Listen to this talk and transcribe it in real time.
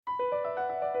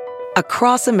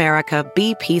Across America,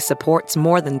 BP supports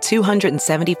more than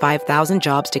 275,000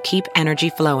 jobs to keep energy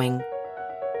flowing.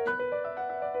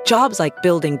 Jobs like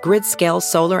building grid-scale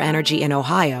solar energy in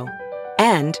Ohio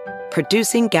and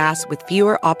producing gas with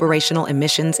fewer operational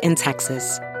emissions in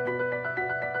Texas.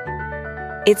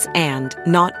 It's and,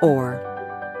 not or.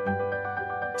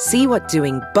 See what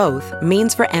doing both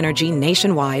means for energy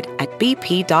nationwide at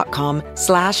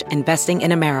bp.com/investing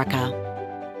in America.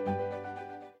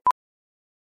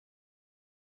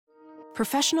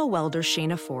 Professional welder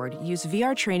Shayna Ford used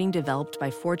VR training developed by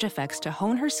ForgeFX to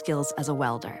hone her skills as a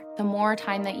welder. The more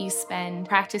time that you spend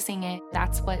practicing it,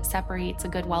 that's what separates a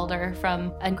good welder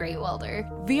from a great welder.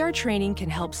 VR training can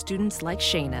help students like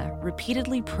Shayna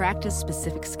repeatedly practice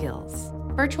specific skills.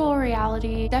 Virtual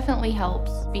reality definitely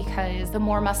helps because the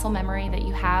more muscle memory that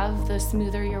you have, the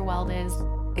smoother your weld is.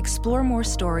 Explore more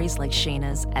stories like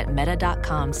Shayna's at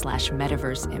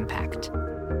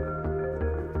meta.com/metaverseimpact.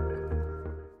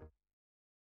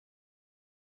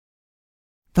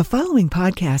 The following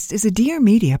podcast is a Dear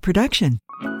Media production.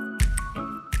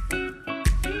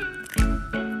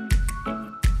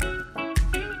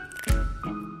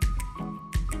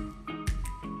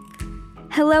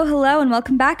 Hello, and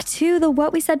welcome back to the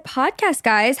What We Said podcast,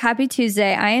 guys. Happy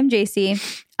Tuesday. I am JC.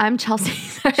 I'm Chelsea.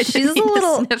 She's a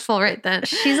little sniffle right then.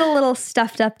 She's a little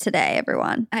stuffed up today,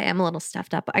 everyone. I am a little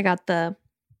stuffed up. I got the,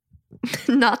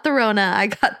 not the Rona, I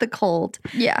got the cold.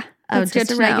 Yeah.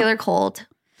 Just a regular cold.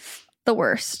 The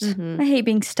worst. Mm-hmm. I hate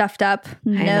being stuffed up.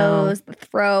 Nose, the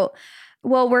throat.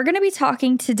 Well, we're going to be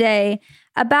talking today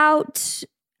about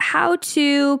how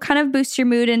to kind of boost your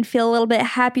mood and feel a little bit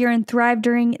happier and thrive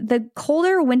during the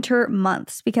colder winter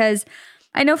months. Because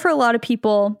I know for a lot of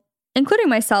people, including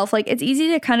myself, like it's easy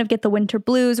to kind of get the winter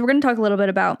blues. We're going to talk a little bit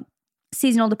about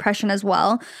seasonal depression as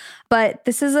well. But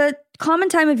this is a common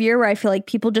time of year where I feel like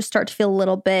people just start to feel a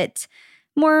little bit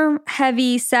more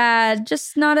heavy, sad,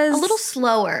 just not as... A little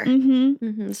slower. Mm-hmm.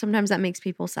 Mm-hmm. Sometimes that makes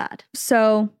people sad.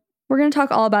 So we're going to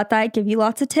talk all about that, give you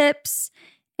lots of tips.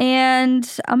 And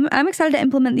I'm excited to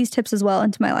implement these tips as well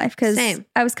into my life because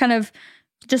I was kind of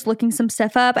just looking some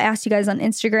stuff up. I asked you guys on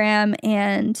Instagram,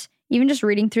 and even just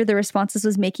reading through the responses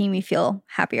was making me feel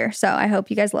happier. So I hope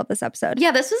you guys love this episode.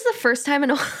 Yeah, this was the first time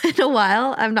in a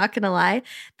while, I'm not going to lie,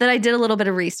 that I did a little bit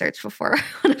of research before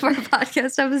one of our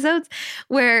podcast episodes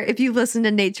where if you listen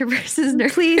to Nature versus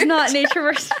Nurture. Please not Nature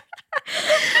versus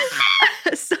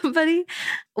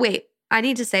Wait, I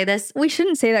need to say this. We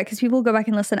shouldn't say that because people will go back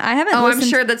and listen. I haven't listened. I'm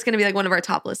sure that's going to be like one of our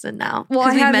top listen now. Well,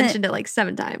 because we've mentioned it like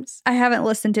 7 times. I haven't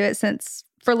listened to it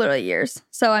for literally years.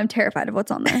 So I'm terrified of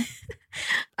what's on there.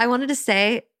 I wanted to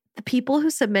say the people who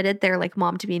submitted their like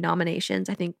Mom to Be nominations,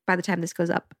 I think by the time this goes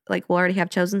up, like we'll already have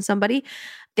chosen somebody.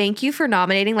 Thank you for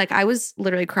nominating. Like I was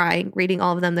literally crying reading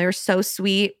all of them. They were so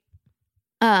sweet.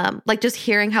 Like just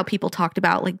hearing how people talked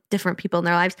about like different people in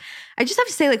their lives. I just have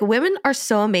to say like women are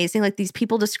so amazing. Like these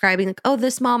people describing like, oh,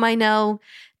 this mom I know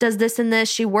does this and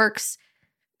this. She works,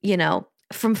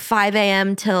 from 5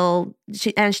 a.m. till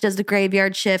she does the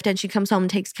graveyard shift and she comes home and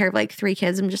takes care of like 3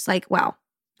 kids. I'm just like, wow,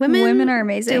 women are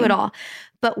amazing. Do it all.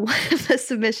 But one of the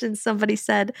submissions, somebody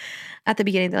said at the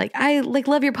beginning, they're like, I like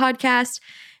love your podcast.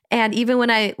 And even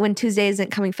when Tuesday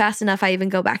isn't coming fast enough, I even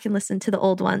go back and listen to the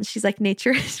old ones. She's like,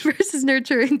 Nature versus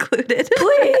Nurture included.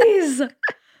 Please.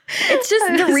 It's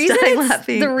just the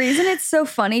reason it's so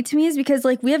funny to me is because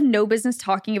like we have no business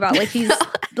talking about like these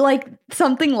like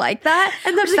something like that.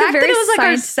 And the fact that it was like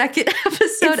our second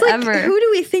episode ever. Who do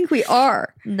we think we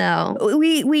are? No.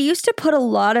 We used to put a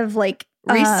lot of like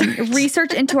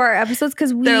research into our episodes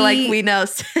because they're like, we know.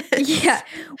 Yeah.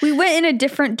 We went in a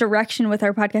different direction with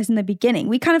our podcast in the beginning.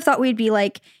 We kind of thought we'd be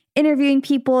like interviewing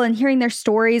people and hearing their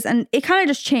stories, and it kind of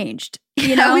just changed.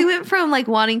 You know, we went from like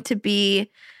wanting to be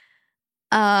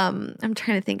I'm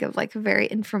trying to think of like a very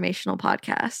informational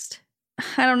podcast.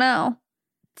 I don't know.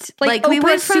 Like we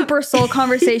went from Super Soul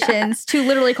Conversations to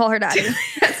literally call her daddy.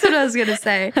 That's what I was going to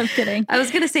say. I'm kidding. I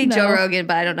was going to say Joe Rogan,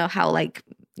 but I don't know how like,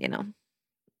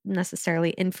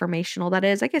 necessarily informational that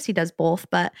is. I guess he does both,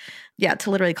 but yeah,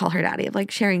 to literally call her daddy of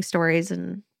like sharing stories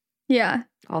and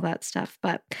all that stuff.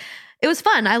 But it was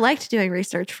fun. I liked doing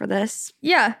research for this.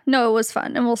 Yeah, no, it was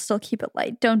fun, and we'll still keep it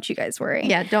light. Don't you guys worry.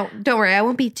 Yeah, don't worry. I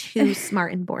won't be too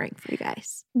smart and boring for you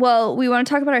guys. Well, we want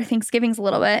to talk about our Thanksgivings a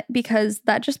little bit because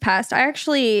that just passed. I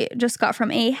actually just got home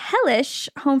from a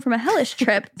hellish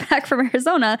trip back from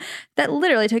Arizona that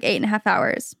literally took 8.5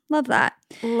 hours. Love that.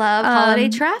 Love holiday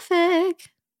traffic.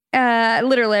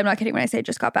 Literally, I'm not kidding when I say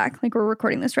just got back. Like we're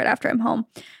recording this right after I'm home.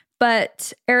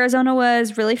 But Arizona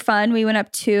was really fun. We went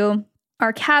up to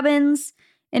our cabins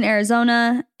in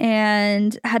Arizona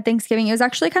and had Thanksgiving. It was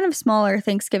actually kind of smaller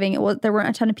Thanksgiving. There weren't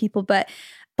a ton of people, but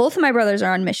both of my brothers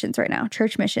are on missions right now,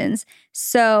 church missions.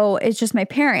 So it's just my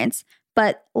parents.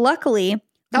 But luckily,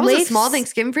 that was a small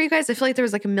Thanksgiving for you guys. I feel like there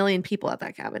was like 1 million people at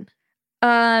that cabin.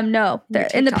 No.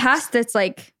 In the past, it's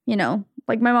like, you know,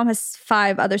 like my mom has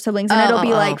 5 other siblings and it'll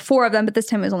be like 4 of them, but this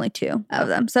time it was only 2 of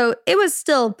them. So it was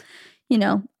still, you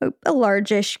know, a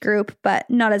large-ish group, but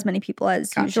not as many people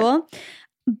as usual.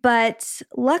 But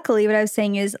luckily, what I was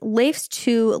saying is Leif's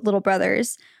 2 little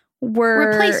brothers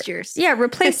replaced yours. Yeah,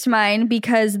 replaced mine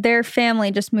because their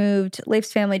family just moved.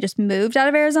 Leif's family just moved out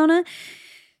of Arizona.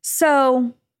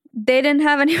 So they didn't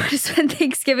have anyone to spend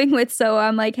Thanksgiving with. So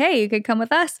I'm like, hey, you could come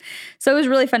with us. So it was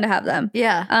really fun to have them.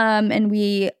 Yeah. And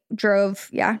we drove,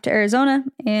 to Arizona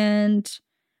and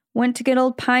went to good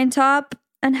old Pine Top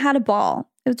and had a ball.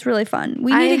 It was really fun.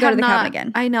 We need to go to the cabin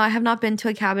again. I know. I have not been to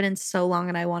a cabin in so long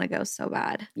and I want to go so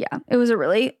bad. Yeah. It was a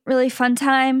really, really fun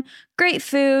time. Great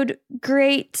food.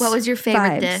 Great. What was your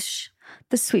favorite vibes. dish?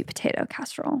 The sweet potato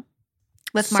casserole.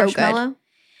 With marshmallow? So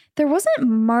there wasn't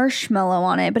marshmallow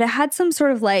on it, but it had some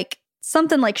sort of like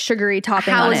something like sugary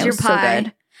topping on it. How was your pie? So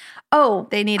good. Oh,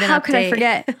 they need an how update. could I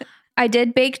forget? I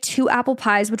did bake 2 apple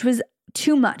pies, which was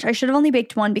too much. I should have only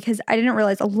baked 1 because I didn't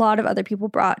realize a lot of other people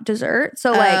brought dessert.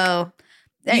 So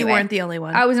anyway, you weren't the only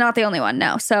one. I was not the only one,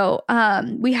 no. So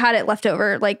we had it left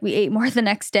over. Like we ate more the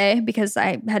next day because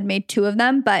I had made 2 of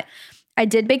them. But I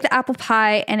did bake the apple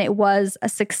pie and it was a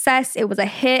success. It was a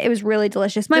hit. It was really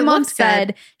delicious. My mom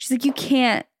said, she's like, you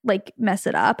can't like mess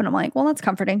it up. And I'm like, well, that's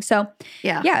comforting. So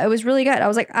yeah, it was really good. I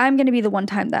was like, I'm going to be the one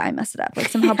time that I mess it up, like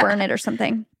somehow burn it or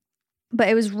something. But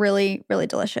it was really, really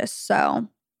delicious. So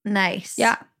nice.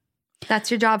 Yeah. That's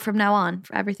your job from now on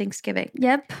for every Thanksgiving.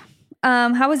 Yep.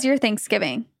 How was your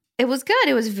Thanksgiving? It was good.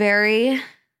 It was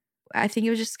I think it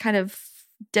was just kind of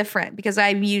different because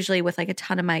I'm usually with like a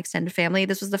ton of my extended family.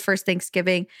 This was the first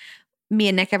Thanksgiving me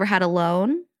and Nick ever had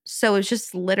alone. So it was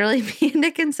just literally me and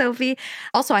Nick and Sophie.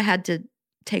 Also, I had to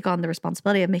take on the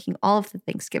responsibility of making all of the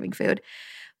Thanksgiving food,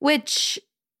 which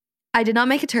I did not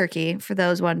make a turkey, for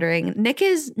those wondering. Nick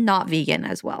is not vegan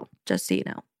as well, just so you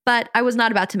know. But I was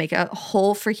not about to make a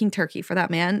whole freaking turkey for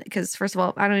that man because, first of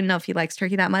all, I don't even know if he likes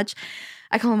turkey that much.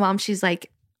 I call my mom. She's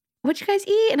like, what'd you guys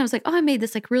eat? And I was like, oh, I made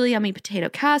this like really yummy potato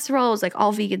casserole. It was like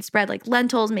all vegan spread, like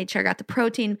lentils, made sure I got the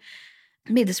protein.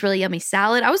 I made this really yummy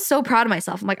salad. I was so proud of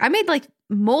myself. I'm like, I made like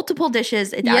multiple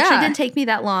dishes. It actually didn't take me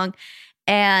that long.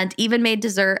 And even made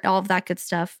dessert, all of that good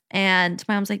stuff. And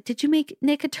my mom's like, did you make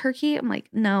Nick a turkey? I'm like,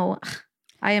 no,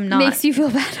 I am not. Makes you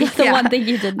feel bad about the one thing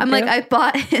you didn't I'm do. like, I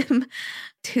bought him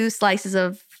 2 slices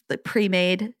of the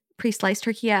pre-sliced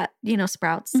turkey at,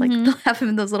 Sprouts. Like they'll have them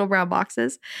in those little brown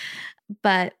boxes.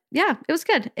 But yeah, it was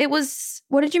good. It was.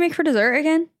 What did you make for dessert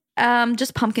again?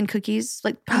 Just pumpkin cookies,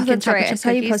 like pumpkin that's chocolate right. chip I saw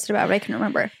you cookies. posted about it, but I couldn't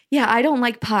remember. Yeah, I don't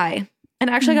like pie. And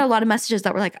I actually got a lot of messages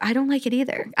that were like, I don't like it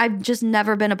either. I've just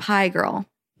never been a pie girl.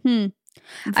 I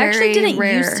actually didn't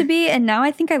used to be, and now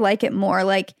I think I like it more.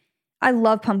 Like, I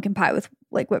love pumpkin pie with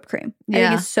like whipped cream. I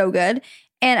think it's so good.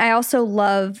 And I also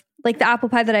love like the apple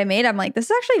pie that I made. I'm like, this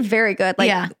is actually very good.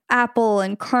 Like apple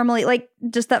and caramel, like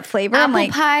just that flavor. Apple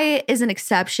pie is an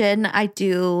exception. I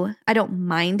don't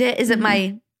mind it. Is it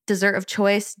my dessert of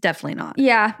choice? Definitely not.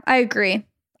 Yeah, I agree.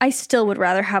 I still would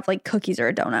rather have like cookies or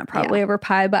a donut probably over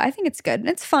pie, but I think it's good.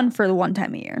 It's fun for the one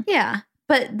time a year. Yeah.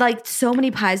 But like so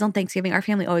many pies on Thanksgiving, our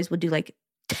family always would do like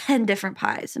 10 different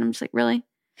pies. And I'm just like, really?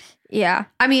 Yeah.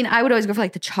 I mean, I would always go for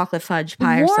like the chocolate fudge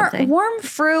pie or something. Warm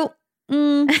fruit.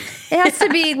 It has to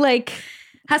be like.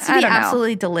 Has to be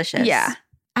absolutely delicious. Yeah.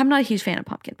 I'm not a huge fan of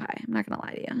pumpkin pie. I'm not going to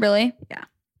lie to you. Really? Yeah.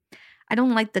 I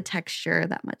don't like the texture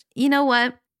that much. You know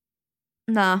what?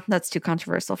 No, that's too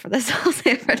controversial for this. I'll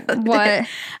say it for another day. I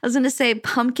was going to say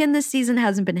pumpkin this season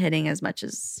hasn't been hitting as much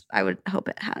as I would hope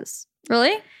it has.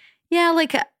 Really? Yeah,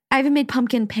 like I even made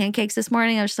pumpkin pancakes this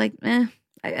morning. I was just like,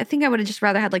 I think I would have just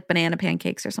rather had like banana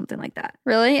pancakes or something like that.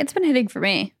 Really? It's been hitting for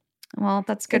me. Well,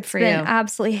 that's good for you. It's been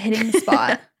absolutely hitting the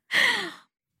spot.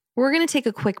 We're going to take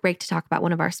a quick break to talk about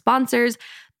one of our sponsors,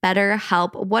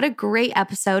 BetterHelp. What a great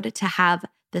episode to have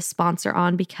this sponsor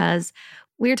on because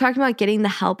we are talking about getting the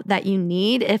help that you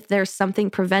need if there's something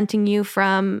preventing you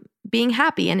from being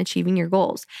happy and achieving your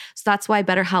goals. So that's why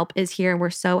BetterHelp is here, and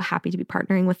we're so happy to be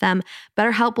partnering with them.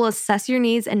 BetterHelp will assess your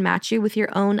needs and match you with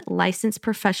your own licensed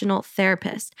professional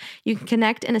therapist. You can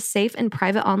connect in a safe and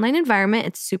private online environment.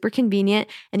 It's super convenient,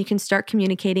 and you can start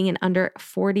communicating in under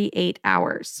 48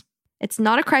 hours. It's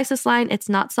not a crisis line. It's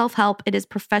not self-help. It is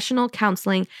professional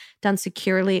counseling done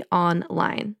securely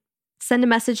online. Send a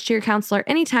message to your counselor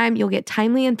anytime. You'll get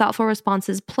timely and thoughtful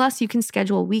responses. Plus, you can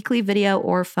schedule weekly video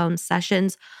or phone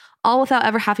sessions, all without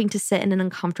ever having to sit in an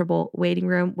uncomfortable waiting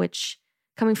room, which,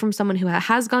 coming from someone who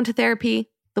has gone to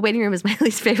therapy, the waiting room is my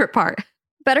least favorite part.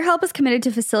 BetterHelp is committed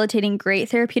to facilitating great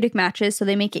therapeutic matches, so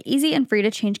they make it easy and free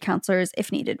to change counselors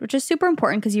if needed, which is super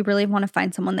important because you really want to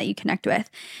find someone that you connect with.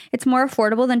 It's more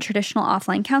affordable than traditional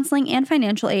offline counseling, and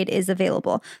financial aid is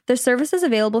available. Their service is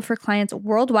available for clients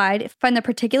worldwide. Find the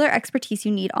particular expertise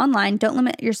you need online. Don't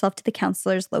limit yourself to the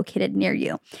counselors located near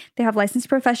you. They have licensed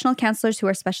professional counselors who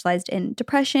are specialized in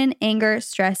depression, anger,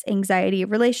 stress, anxiety,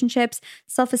 relationships,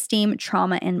 self-esteem,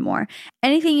 trauma, and more.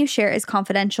 Anything you share is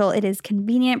confidential. It is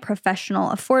convenient,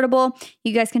 professional, affordable.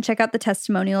 You guys can check out the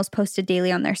testimonials posted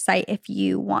daily on their site if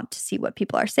you want to see what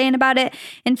people are saying about it.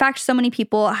 In fact, so many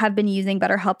people have been using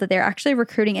BetterHelp that they're actually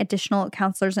recruiting additional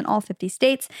counselors in all 50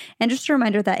 states. And just a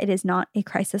reminder that it is not a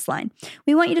crisis line.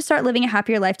 We want you to start living a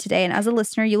happier life today. And as a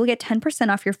listener, you will get 10%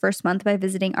 off your first month by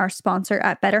visiting our sponsor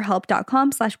at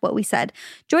betterhelp.com/whatwesaid.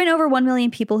 Join over 1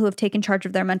 million people who have taken charge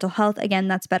of their mental health. Again,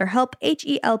 that's BetterHelp,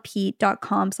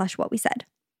 HELP.com/whatwesaid.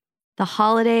 The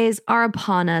holidays are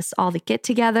upon us, all the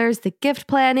get-togethers, the gift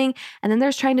planning, and then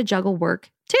there's trying to juggle work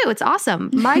too. It's awesome.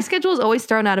 My schedule is always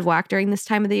thrown out of whack during this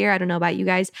time of the year. I don't know about you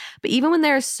guys, but even when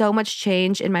there is so much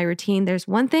change in my routine, there's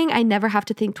one thing I never have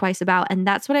to think twice about, and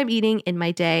that's what I'm eating in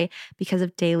my day because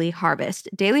of Daily Harvest.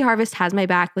 Daily Harvest has my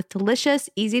back with delicious,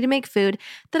 easy-to-make food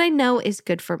that I know is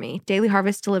good for me. Daily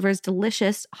Harvest delivers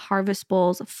delicious harvest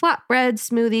bowls, flatbreads,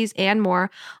 smoothies, and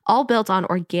more, all built on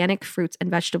organic fruits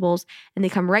and vegetables, and they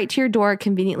come right to your door,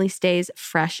 conveniently stays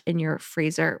fresh in your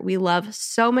freezer. We love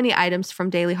so many items from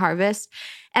Daily Harvest.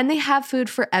 And they have food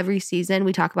for every season.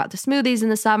 We talk about the smoothies in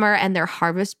the summer, and their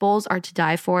harvest bowls are to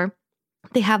die for.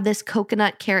 They have this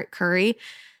coconut carrot curry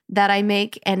that I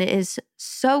make, and it is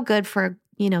so good for,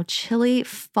 chilly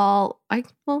fall.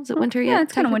 Is it winter yet? Yeah,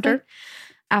 it's kind of winter.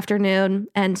 Afternoon,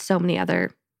 and so many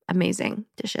other amazing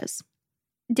dishes.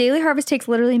 Daily Harvest takes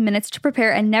literally minutes to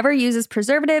prepare and never uses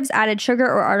preservatives, added sugar,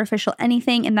 or artificial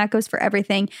anything, and that goes for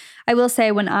everything. I will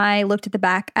say, when I looked at the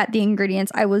back at the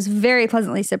ingredients, I was very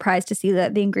pleasantly surprised to see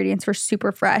that the ingredients were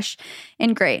super fresh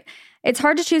and great. It's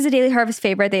hard to choose a Daily Harvest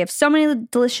favorite. They have so many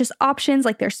delicious options,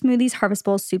 like their smoothies, harvest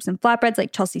bowls, soups, and flatbreads,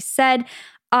 like Chelsea said.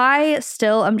 I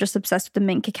still am just obsessed with the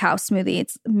mint cacao smoothie.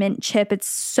 It's mint chip. It's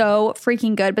so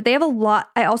freaking good. But they have a lot.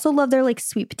 I also love their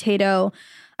sweet potato.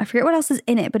 I forget what else is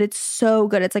in it, but it's so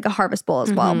good. It's like a harvest bowl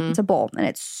as well. It's a bowl, and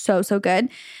it's so, so good.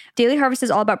 Daily Harvest is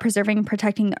all about preserving and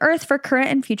protecting the earth for current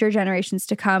and future generations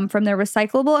to come, from their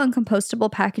recyclable and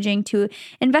compostable packaging to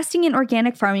investing in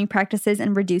organic farming practices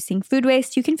and reducing food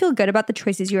waste. You can feel good about the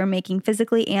choices you are making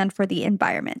physically and for the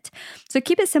environment. So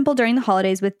keep it simple during the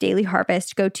holidays with Daily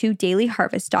Harvest. Go to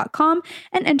dailyharvest.com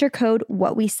and enter code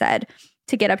WhatWeSaid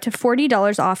to get up to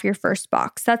 $40 off your first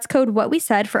box. That's code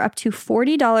WhatWeSaid for up to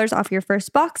 $40 off your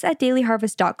first box at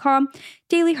dailyharvest.com,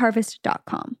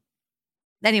 dailyharvest.com.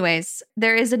 Anyways,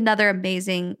 there is another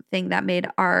amazing thing that made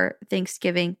our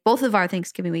Thanksgiving, both of our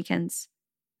Thanksgiving weekends,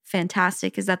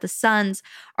 fantastic, is that the Suns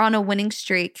are on a winning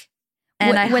streak.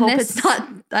 And I hope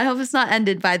it's not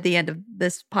ended by the end of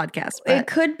this podcast. But it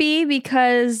could be,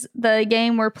 because the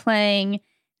game we're playing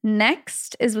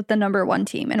next is with the number 1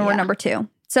 team, and we're number 2.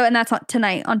 So, and that's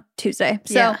tonight on Tuesday.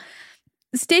 So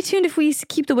stay tuned if we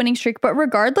keep the winning streak. But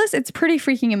regardless, it's pretty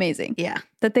freaking amazing. Yeah.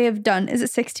 That they have done. Is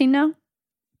it 16 now?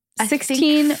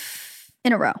 16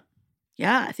 in a row.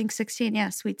 Yeah, I think 16. Yeah,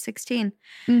 sweet 16.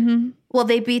 Mm-hmm. Well,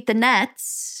 they beat the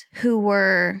Nets, who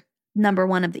were number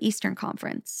 1 of the Eastern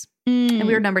Conference. And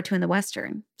we were number 2 in the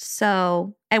Western.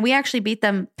 So, and we actually beat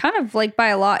them kind of by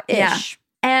a lot-ish. Yeah.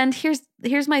 And here's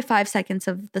my 5 seconds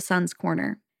of the Suns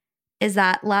corner. Is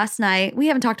that last night, we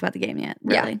haven't talked about the game yet,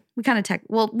 really. Yeah. We kind of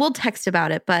we'll text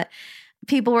about it, but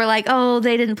people were like, oh,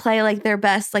 they didn't play their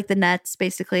best, the Nets,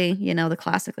 basically, the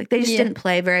classic. They just didn't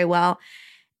play very well.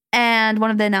 And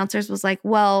one of the announcers was like,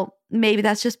 well, maybe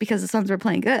that's just because the Suns were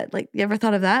playing good. You ever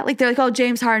thought of that? They're like, oh,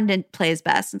 James Harden didn't play his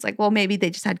best. And it's like, well, maybe they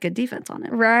just had good defense on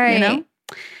it. Right.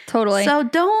 Totally. So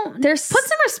put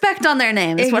some respect on their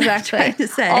names. Exactly. What I'm trying to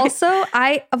say. Also,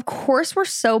 of course, we're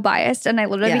so biased, and I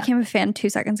literally became a fan 2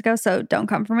 seconds ago, so don't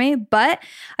come for me. But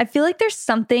I feel like there's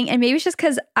something, and maybe it's just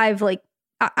because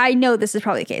I know this is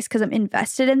probably the case because I'm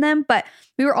invested in them, but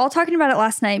we were all talking about it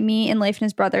last night, me and Leif and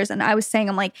his brothers, and I was saying,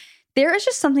 I'm like, there is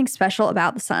just something special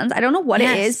about the Suns. I don't know what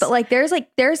it is, but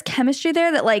there's chemistry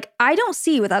there that I don't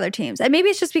see with other teams. And maybe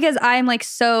it's just because I'm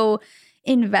so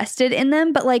invested in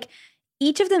them, but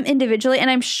each of them individually,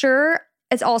 and I'm sure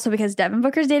it's also because Devin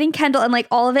Booker's dating Kendall, and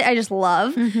all of it I just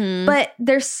love. Mm-hmm. But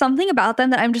there's something about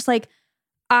them that I'm just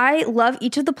I love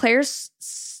each of the players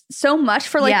so much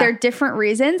for their different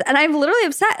reasons, and I'm literally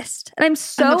obsessed, and I'm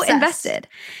so invested.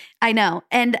 I know.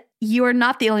 And you are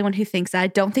not the only one who thinks that. I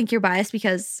don't think you're biased,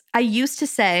 because I used to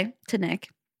say to Nick,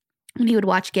 when he would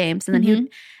watch games. And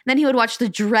then he would watch the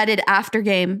dreaded after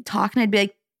game talk. And I'd be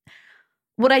like,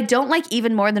 what I don't like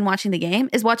even more than watching the game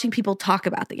is watching people talk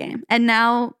about the game. And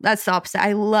now that's the opposite.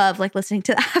 I love like listening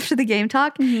to after the game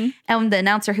talk. And the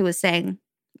announcer who was saying,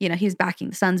 you know, he was backing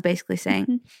the Suns, basically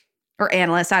saying, or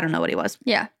analyst, I don't know what he was.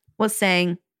 Yeah. Was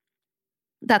saying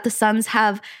that the Suns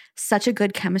have such a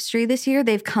good chemistry this year.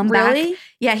 They've come back.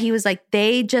 Yeah, he was like,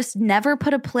 they just never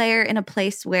put a player in a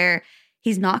place where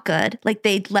he's not good. Like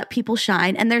they let people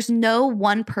shine. And there's no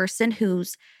one person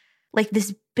who's like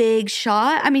this big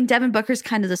shot. I mean, Devin Booker's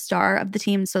kind of the star of the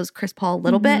team. So is Chris Paul a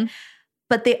little bit.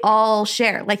 But they all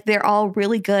share. Like they're all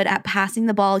really good at passing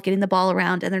the ball, getting the ball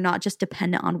around, and they're not just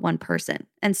dependent on one person.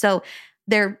 And so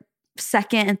their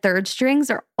second and third strings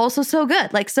are also so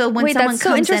good. Like so when someone that's so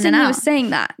comes interesting in and he out. was saying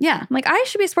that. Yeah. I'm like, I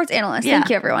should be a sports analyst. Yeah. Thank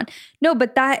you, everyone. No,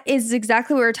 but that is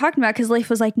exactly what we were talking about because Leif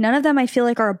was like, none of them I feel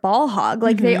like are a ball hog.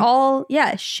 Like they all,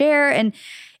 share and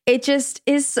it just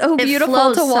is so beautiful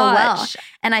flows to watch. So well.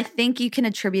 And I think you can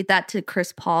attribute that to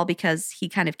Chris Paul because he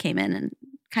kind of came in and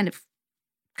kind of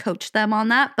coached them on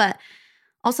that. But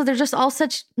also they're just all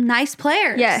such nice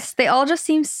players. Yes, they all just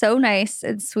seem so nice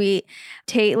and sweet.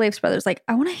 Tate, Leif's brother's like,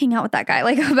 I want to hang out with that guy.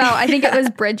 Like about, I think it was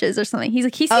Bridges or something. He's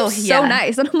like, he seems so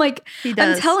nice. And I'm like, he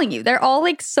does. I'm telling you, they're all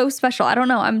like so special. I don't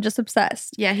know. I'm just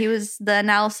obsessed. Yeah, he was the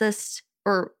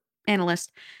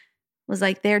analyst was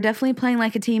like, they're definitely playing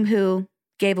like a team who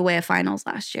gave away a finals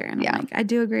last year. And I'm like, I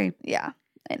do agree. Yeah,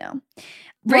 I know.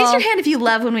 Raise your hand if you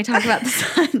love when we talk about the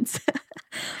Suns.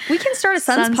 We can start a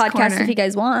Suns podcast Corner. if you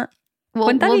guys want.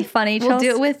 Wouldn't that be funny, We'll do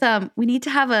it with, we need to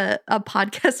have a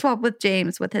podcast swap with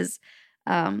James with his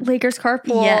Lakers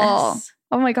carpool. Yes.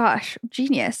 Oh my gosh,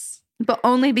 genius. But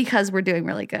only because we're doing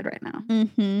really good right now.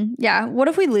 Yeah. What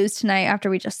if we lose tonight after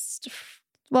we just,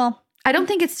 I don't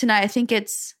think it's tonight. I think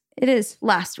it is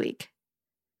last week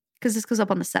because this goes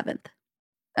up on the 7th.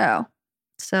 Oh.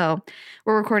 So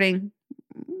we're recording.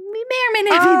 We may or may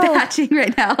not be batching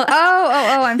right now.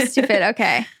 Oh, I'm stupid.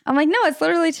 Okay. I'm like, no, it's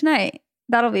literally tonight.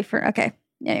 That'll be for, okay.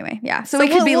 Anyway, yeah. So we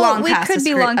could be long past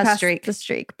the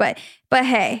streak. But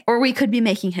hey. Or we could be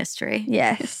making history.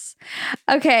 Yes.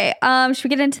 Okay. Should we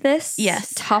get into this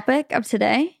topic of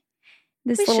today?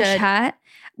 This little chat.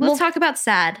 We'll talk about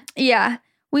SAD. Yeah.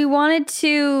 We wanted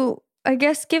to, I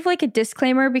guess, give like a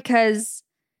disclaimer because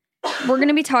we're going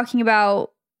to be talking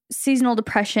about seasonal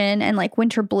depression and like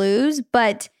winter blues,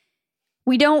 but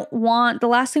we don't want, the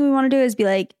last thing we want to do is be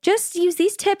like, just use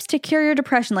these tips to cure your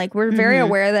depression. Like we're very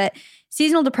aware that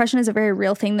seasonal depression is a very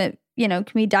real thing that, you know,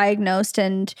 can be diagnosed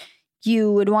and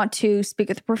you would want to speak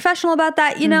with a professional about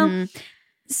that, you know?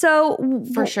 So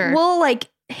for sure, we'll like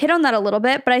hit on that a little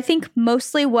bit, but I think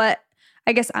mostly what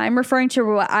I guess I'm referring to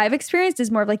what I've experienced is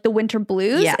more of like the winter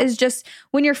blues is just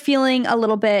when you're feeling a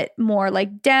little bit more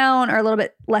like down or a little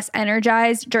bit less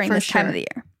energized during this time of the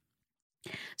year.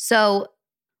 So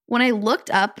when I looked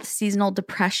up seasonal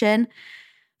depression,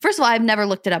 first of all, I've never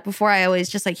looked it up before. I always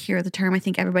just like hear the term. I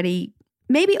think everybody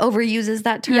maybe overuses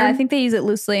that term. Yeah, I think they use it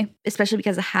loosely. Especially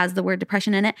because it has the word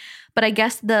depression in it. But I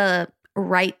guess the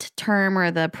right term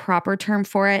or the proper term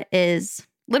for it is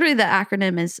literally the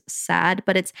acronym is SAD,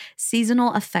 but it's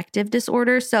seasonal affective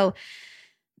disorder. So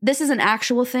this is an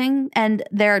actual thing. And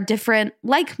there are different,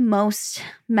 like most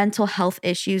mental health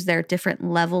issues, there are different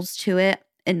levels to it,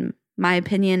 in my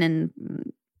opinion,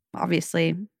 and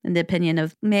obviously in the opinion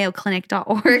of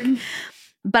mayoclinic.org.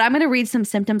 But I'm going to read some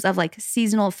symptoms of like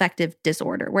seasonal affective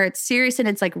disorder, where it's serious and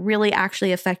it's like really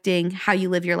actually affecting how you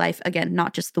live your life. Again,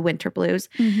 not just the winter blues.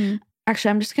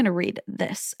 Actually, I'm just going to read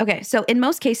this. Okay, so in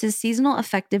most cases, seasonal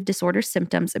affective disorder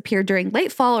symptoms appear during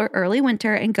late fall or early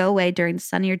winter and go away during the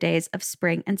sunnier days of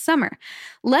spring and summer.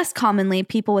 Less commonly,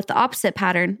 people with the opposite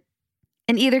pattern.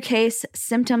 In either case,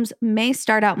 symptoms may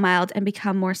start out mild and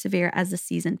become more severe as the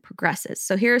season progresses.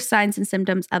 So here are signs and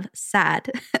symptoms of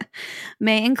SAD.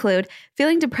 May include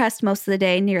feeling depressed most of the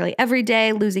day, nearly every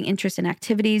day, losing interest in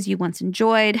activities you once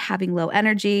enjoyed, having low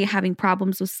energy, having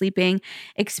problems with sleeping,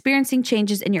 experiencing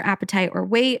changes in your appetite or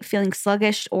weight, feeling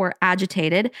sluggish or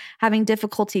agitated, having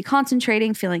difficulty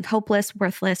concentrating, feeling hopeless,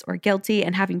 worthless, or guilty,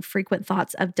 and having frequent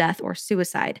thoughts of death or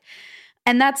suicide.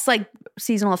 And that's like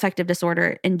seasonal affective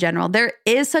disorder in general. There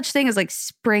is such thing as like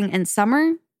spring and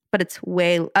summer, but it's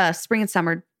spring and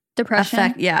summer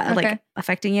depression. Like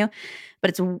affecting you. But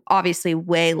it's obviously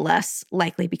way less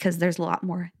likely because there's a lot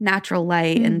more natural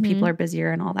light and people are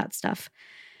busier and all that stuff.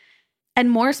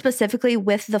 And more specifically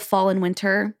with the fall and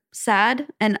winter SAD,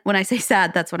 and when I say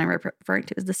SAD, that's what I'm referring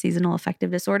to as the seasonal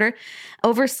affective disorder.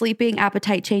 Oversleeping,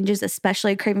 appetite changes,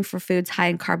 especially craving for foods high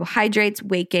in carbohydrates,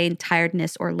 weight gain,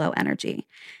 tiredness, or low energy.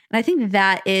 And I think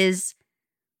that is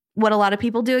what a lot of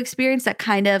people do experience that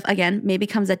kind of, again, maybe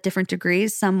comes at different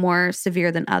degrees, some more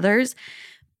severe than others,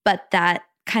 but that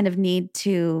kind of need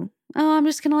to, I'm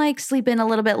just going to like sleep in a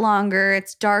little bit longer.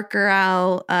 It's darker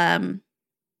out.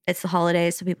 It's the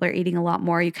holidays, so people are eating a lot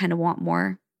more. You kind of want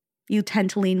more. You tend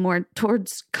to lean more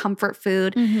towards comfort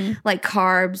food, like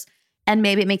carbs, and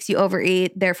maybe it makes you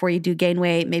overeat. Therefore, you do gain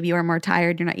weight. Maybe you are more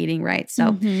tired. You're not eating right.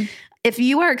 So if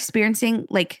you are experiencing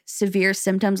like severe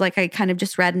symptoms, like I kind of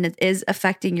just read, and it is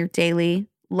affecting your daily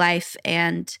life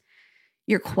and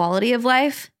your quality of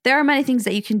life, there are many things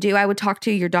that you can do. I would talk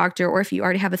to your doctor, or if you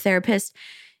already have a therapist,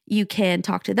 you can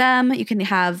talk to them. You can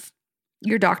have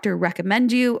your doctor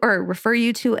recommend you or refer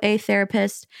you to a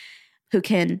therapist who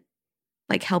can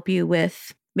like help you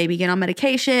with maybe get on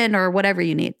medication or whatever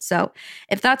you need. So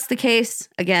if that's the case,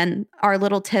 again, our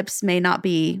little tips may not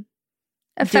be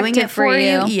effective doing it for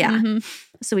you. Yeah. Mm-hmm.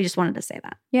 So we just wanted to say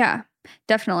that. Yeah,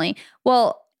 definitely.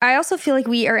 Well, I also feel like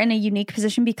we are in a unique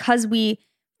position because we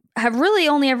have really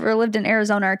only ever lived in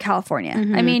Arizona or California.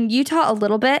 I mean, Utah a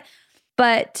little bit,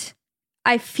 but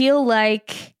I feel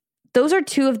like those are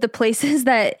two of the places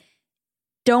that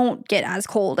don't get as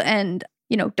cold and,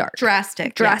 you know, dark.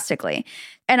 Drastically. Yeah.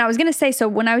 And I was going to say, so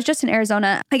when I was just in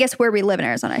Arizona, I guess where we live in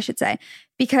Arizona, I should say,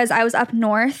 because I was up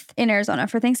north in Arizona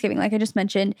for Thanksgiving, like I just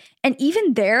mentioned. And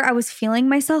even there, I was feeling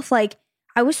myself like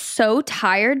I was so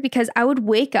tired because I would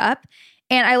wake up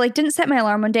and I like didn't set my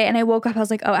alarm one day and I woke up, I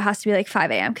was like, oh, it has to be like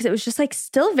 5 a.m. because it was just like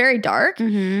still very dark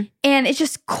and it's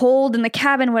just cold in the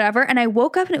cabin, whatever. And I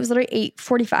woke up and it was literally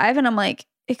 8:45 and I'm like,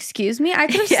 excuse me? I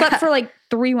could have slept for like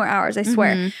 3 more hours, I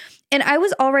swear. And I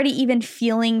was already even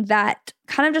feeling that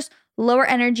kind of just lower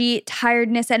energy,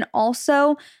 tiredness, and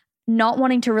also not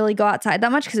wanting to really go outside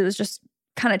that much because it was just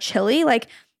kind of chilly. Like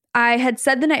I had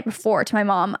said the night before to my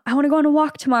mom, I want to go on a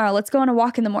walk tomorrow. Let's go on a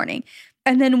walk in the morning.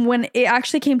 And then when it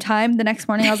actually came time the next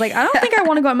morning, I was like, I don't think I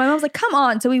want to go. And my mom was like, come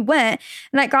on. So we went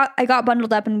and I got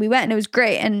bundled up and we went and it was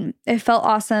great. And it felt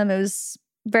awesome. It was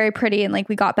very pretty. And like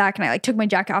we got back and I like took my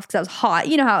jacket off because I was hot.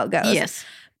 You know how it goes. Yes.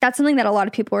 That's something that a lot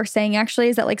of people are saying actually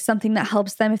is that like something that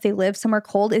helps them if they live somewhere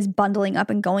cold is bundling up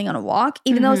and going on a walk,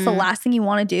 even though it's the last thing you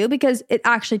want to do because it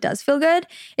actually does feel good.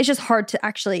 It's just hard to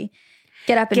actually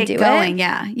get up and do it.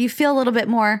 Yeah. You feel a little bit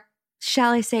more,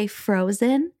 shall I say,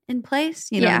 frozen in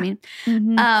place. You know what I mean?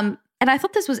 And I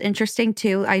thought this was interesting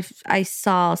too. I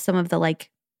saw some of the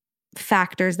like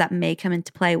factors that may come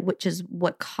into play, which is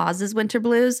what causes winter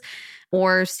blues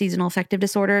or seasonal affective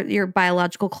disorder. Your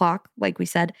biological clock, like we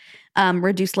said,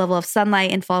 reduced level of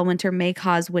sunlight in fall and winter may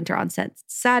cause winter onset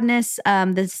sadness.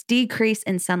 This decrease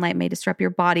in sunlight may disrupt your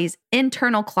body's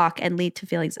internal clock and lead to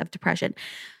feelings of depression.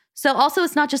 So also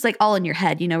it's not just like all in your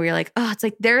head, you know, where you're like, oh, it's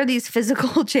like there are these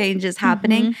physical changes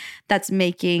happening that's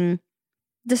making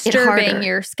disturbing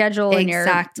your schedule and your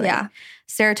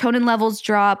serotonin levels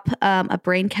drop. A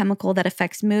brain chemical that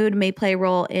affects mood may play a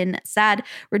role in SAD.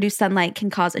 Reduced sunlight can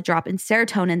cause a drop in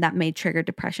serotonin that may trigger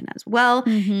depression as well.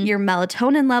 Your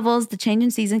melatonin levels, the change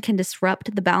in season can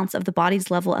disrupt the balance of the body's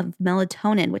level of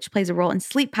melatonin, which plays a role in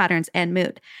sleep patterns and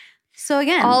mood. So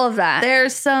again, all of that.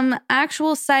 There's some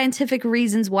actual scientific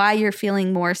reasons why you're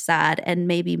feeling more sad and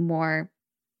maybe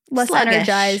less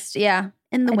energized. Yeah.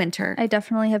 In the winter. I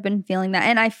definitely have been feeling that.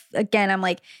 And I'm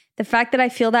like, the fact that I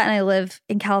feel that and I live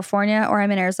in California or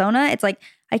I'm in Arizona, it's like,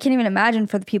 I can't even imagine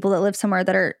for the people that live somewhere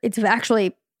that it's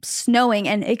actually snowing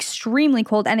and extremely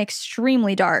cold and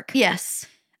extremely dark. Yes.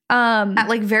 At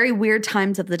like very weird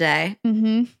times of the day.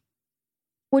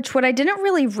 Which what I didn't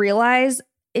really realize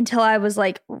until I was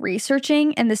like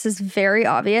researching, and this is very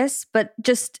obvious, but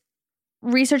just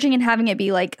researching and having it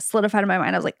be like solidified in my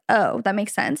mind, I was like, oh, that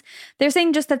makes sense. They're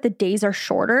saying just that the days are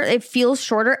shorter. It feels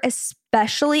shorter,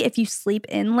 especially if you sleep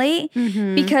in late,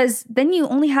 because then you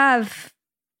only have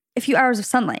a few hours of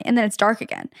sunlight and then it's dark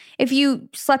again. If you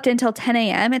slept until 10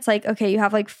 a.m., it's like, okay, you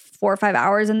have like 4 or 5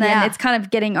 hours and then it's kind of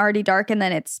getting already dark and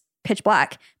then it's pitch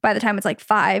black by the time it's like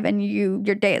 5 and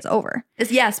your day is over.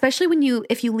 Yeah, especially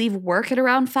if you leave work at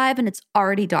around 5 and it's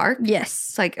already dark. Yes.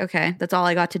 It's like, okay, that's all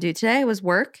I got to do today was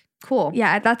work. Cool.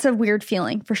 Yeah, that's a weird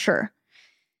feeling for sure.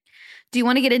 Do you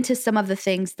want to get into some of the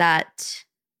things that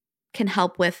can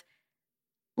help with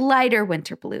lighter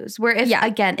winter blues? Where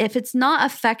if it's not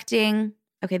affecting,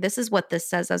 okay, this is what this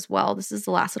says as well. This is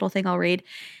the last little thing I'll read.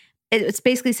 It's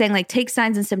basically saying like, take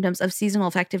signs and symptoms of seasonal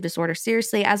affective disorder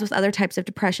seriously. As with other types of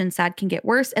depression, SAD can get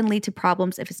worse and lead to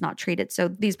problems if it's not treated. So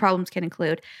these problems can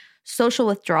include social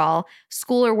withdrawal,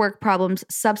 school or work problems,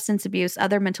 substance abuse,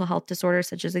 other mental health disorders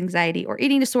such as anxiety or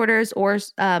eating disorders, or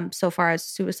so far as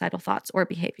suicidal thoughts or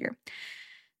behavior.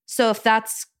 So if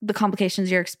that's the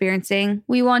complications you're experiencing,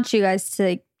 we want you guys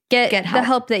to get the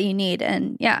help that you need.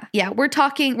 And we're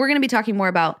going to be talking more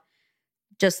about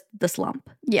just the slump.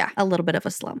 Yeah. A little bit of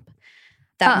a slump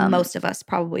that most of us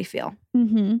probably feel.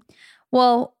 Mm-hmm.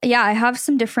 Well, yeah, I have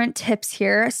some different tips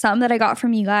here. Some that I got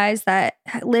from you guys that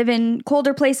live in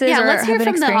colder places. Yeah, or let's hear have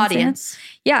been from the experiencing it. audience.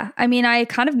 Yeah, I mean, I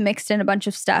kind of mixed in a bunch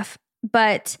of stuff,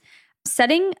 but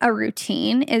setting a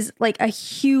routine is like a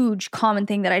huge common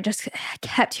thing that I just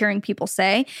kept hearing people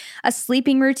say. A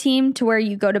sleeping routine to where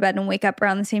you go to bed and wake up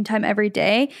around the same time every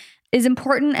day is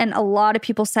important. And a lot of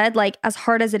people said, like, as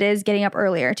hard as it is, getting up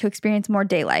earlier to experience more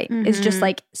daylight is just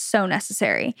like so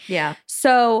necessary. Yeah.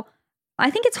 So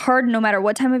I think it's hard no matter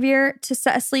what time of year to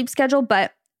set a sleep schedule,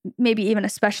 but maybe even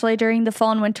especially during the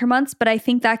fall and winter months. But I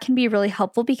think that can be really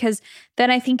helpful because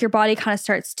then I think your body kind of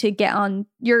starts to get on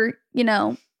your,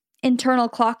 internal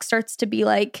clock starts to be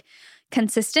like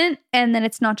consistent. And then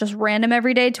it's not just random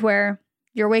every day to where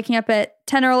you're waking up at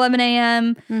 10 or 11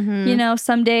 a.m.,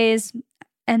 some days,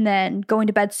 and then going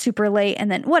to bed super late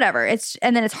and then whatever.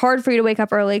 And then it's hard for you to wake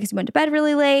up early because you went to bed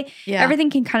really late. Yeah.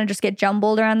 Everything can kind of just get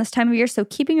jumbled around this time of year. So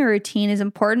keeping a routine is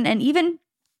important. And even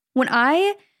when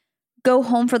I go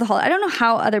home for the holiday, I don't know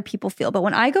how other people feel, but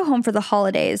when I go home for the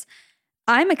holidays,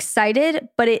 I'm excited,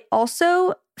 but it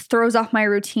also throws off my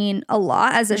routine a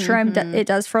lot, as it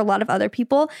does for a lot of other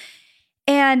people.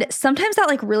 And sometimes that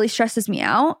like really stresses me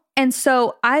out. And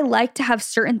so I like to have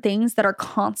certain things that are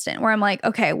constant where I'm like,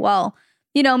 okay, well,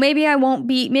 maybe I will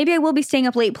be staying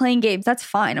up late playing games. That's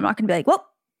fine. I'm not going to be like, well,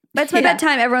 that's my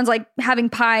bedtime. Everyone's like having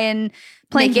pie and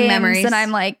playing Making games. memories. And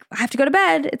I'm like, I have to go to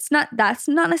bed. That's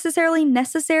not necessarily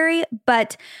necessary,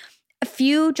 but a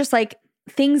few just like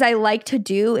things I like to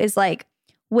do is like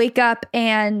wake up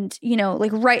and,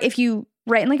 if you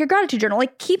write in like a gratitude journal,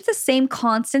 like keep the same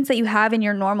constants that you have in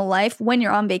your normal life when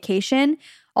you're on vacation.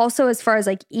 Also, as far as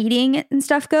like eating and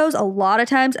stuff goes, a lot of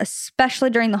times, especially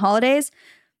during the holidays,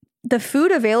 the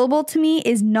food available to me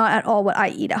is not at all what I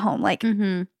eat at home. Like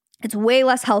it's way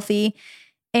less healthy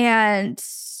and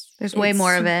there's way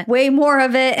more of it. Way more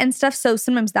of it and stuff. So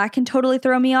sometimes that can totally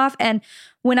throw me off. And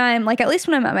when I'm like, at least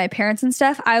when I'm at my parents' and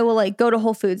stuff, I will like go to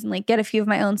Whole Foods and like get a few of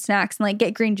my own snacks and like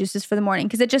get green juices for the morning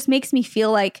because it just makes me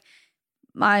feel like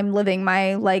I'm living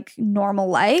my like normal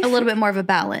life. A little bit more of a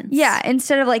balance. Yeah.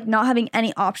 Instead of like not having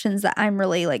any options that I'm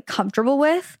really like comfortable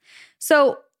with.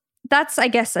 So that's, I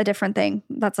guess, a different thing.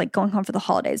 That's like going home for the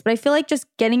holidays. But I feel like just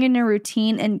getting in a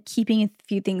routine and keeping a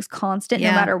few things constant,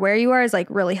 no matter where you are, is like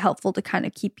really helpful to kind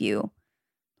of keep you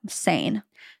sane.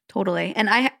 Totally. And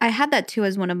I had that too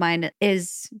as one of mine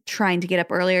is trying to get up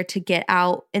earlier to get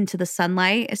out into the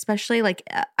sunlight, especially like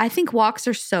I think walks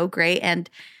are so great. And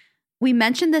we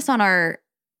mentioned this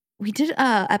we did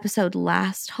a episode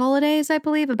last holidays, I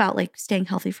believe, about like staying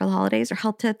healthy for the holidays or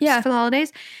health tips for the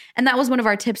holidays. And that was one of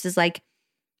our tips is like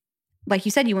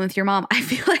you said, you went with your mom. I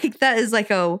feel like that is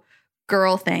like a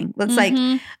girl thing. It's like,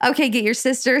 okay, get your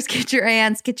sisters, get your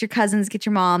aunts, get your cousins, get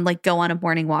your mom, like go on a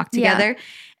morning walk together. Yeah.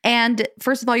 And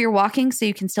first of all, you're walking so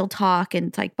you can still talk and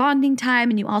it's like bonding time.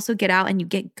 And you also get out and you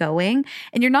get going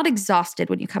and you're not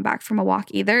exhausted when you come back from a walk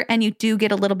either. And you do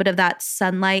get a little bit of that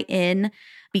sunlight in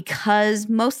because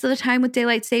most of the time with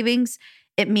daylight savings,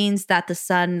 it means that the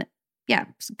sun,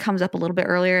 comes up a little bit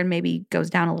earlier and maybe goes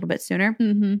down a little bit sooner.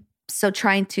 So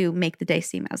trying to make the day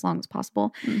seem as long as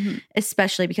possible,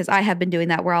 especially because I have been doing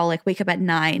that where I'll like wake up at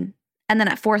 9 and then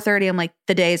at 4:30, I'm like,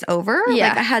 the day is over. Yeah.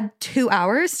 Like I had 2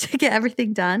 hours to get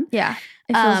everything done. Yeah.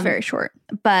 It feels very short.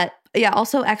 But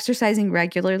also exercising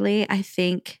regularly. I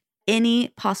think any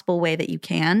possible way that you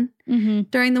can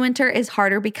during the winter is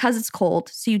harder because it's cold.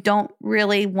 So you don't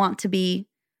really want to be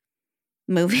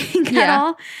moving at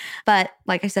all. But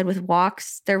like I said, with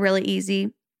walks, they're really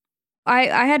easy. I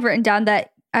had written down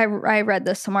that I read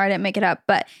this somewhere. I didn't make it up,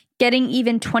 but getting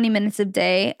even 20 minutes a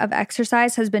day of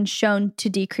exercise has been shown to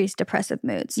decrease depressive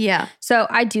moods. Yeah. So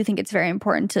I do think it's very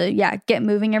important to, get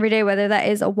moving every day, whether that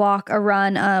is a walk, a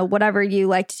run, whatever you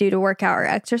like to do to work out or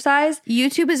exercise.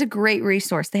 YouTube is a great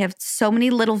resource. They have so many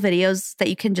little videos that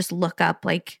you can just look up,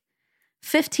 like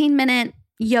 15-minute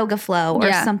yoga flow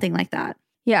or something like that.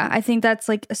 Yeah, I think that's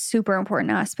like a super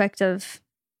important aspect of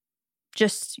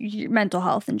just your mental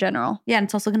health in general. Yeah, and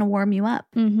it's also going to warm you up.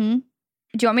 Do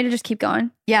you want me to just keep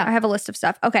going? Yeah. I have a list of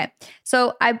stuff. Okay.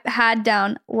 So I had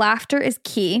down laughter is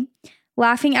key.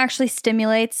 Laughing actually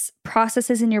stimulates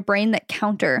processes in your brain that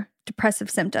counter depressive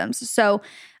symptoms. So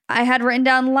I had written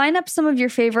down, line up some of your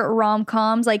favorite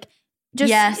rom-coms. Like just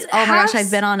yes. Oh my gosh,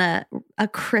 I've been on a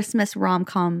Christmas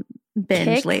rom-com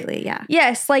binge lately. Yeah.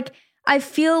 Yes. Like I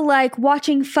feel like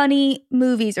watching funny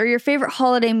movies or your favorite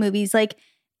holiday movies, like,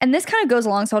 and this kind of goes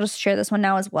along, so I'll just share this one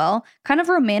now as well, kind of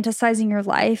romanticizing your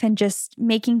life and just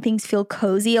making things feel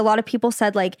cozy. A lot of people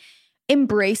said like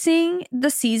embracing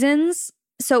the seasons.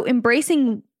 So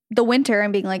embracing the winter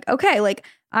and being like, okay, like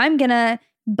I'm going to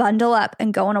bundle up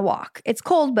and go on a walk. It's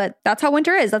cold, but that's how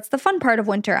winter is. That's the fun part of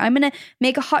winter. I'm going to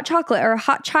make a hot chocolate or a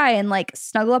hot chai and like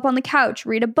snuggle up on the couch,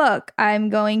 read a book. I'm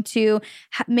going to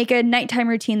make a nighttime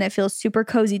routine that feels super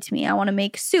cozy to me. I want to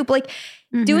make soup. Like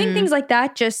doing things like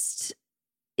that just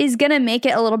is going to make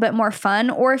it a little bit more fun.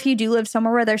 Or if you do live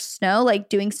somewhere where there's snow, like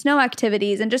doing snow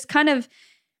activities and just kind of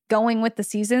going with the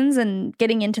seasons and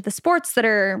getting into the sports that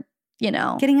are, you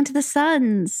know. Getting into the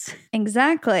suns.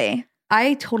 Exactly.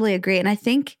 I totally agree. And I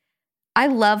think I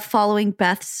love following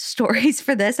Beth's stories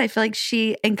for this. I feel like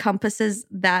she encompasses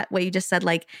that what you just said,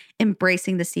 like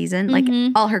embracing the season, like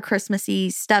all her Christmassy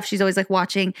stuff. She's always like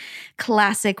watching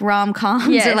classic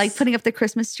rom-coms or like putting up the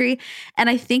Christmas tree. And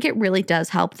I think it really does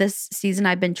help. This season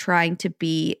I've been trying to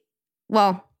be,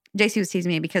 well, JC was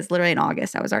teasing me because literally in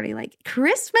August I was already like,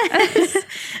 Christmas.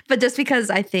 But just because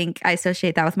I think I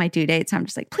associate that with my due dates, I'm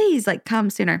just like, please, like come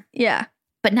sooner. Yeah.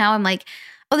 But now I'm like,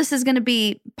 oh, this is going to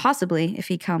be possibly, if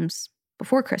he comes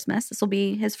before Christmas, this will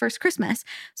be his first Christmas.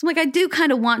 So I'm like, I do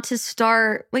kind of want to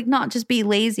start, like not just be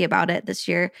lazy about it this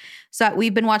year. So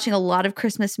we've been watching a lot of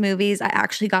Christmas movies. I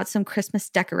actually got some Christmas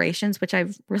decorations, which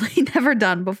I've really never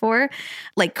done before.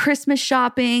 Like Christmas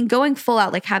shopping, going full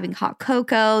out, like having hot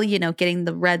cocoa, you know, getting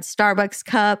the red Starbucks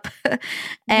cup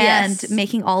and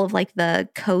making all of like the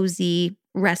cozy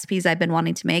recipes I've been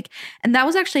wanting to make. And that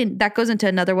was actually, that goes into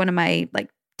another one of my like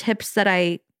tips that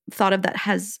I thought of that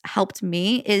has helped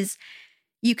me is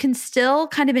you can still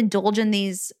kind of indulge in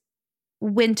these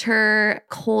winter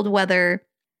cold weather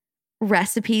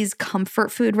recipes,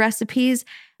 comfort food recipes,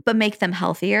 but make them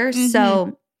healthier.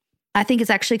 So I think it's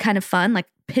actually kind of fun. Like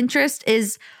Pinterest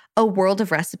is a world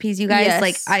of recipes, you guys.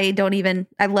 Like I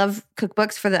love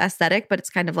cookbooks for the aesthetic, but it's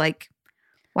kind of like,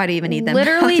 why do you even need them?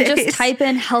 Literally nowadays? Just type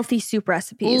in healthy soup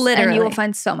recipes and you will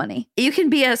find so many. You can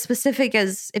be as specific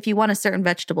as if you want a certain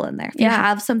vegetable in there. If you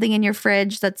have something in your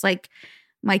fridge that's like,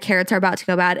 my carrots are about to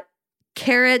go bad,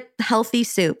 carrot healthy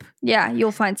soup. Yeah,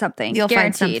 you'll find something. You'll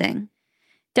Guaranteed. find something.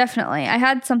 Definitely. I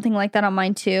had something like that on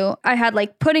mine too. I had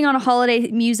like putting on a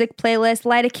holiday music playlist,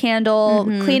 light a candle,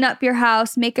 clean up your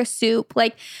house, make a soup,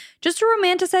 like just to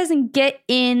romanticize and get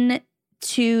in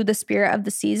to the spirit of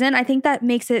the season. I think that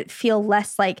makes it feel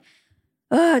less like,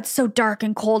 oh, it's so dark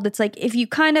and cold. It's like if you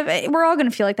kind of, we're all going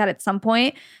to feel like that at some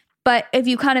point. But if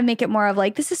you kind of make it more of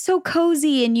like, this is so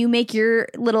cozy and you make your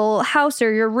little house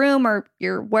or your room or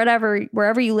your whatever,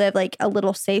 wherever you live, like a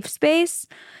little safe space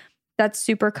that's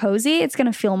super cozy, it's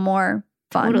going to feel more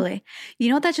fun. Totally. You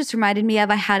know what that just reminded me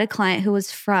of? I had a client who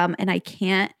was from, and I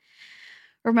can't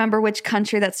remember which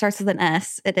country that starts with an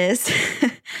S it is,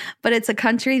 but it's a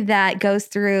country that goes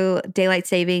through daylight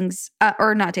savings,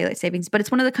 or not daylight savings, but it's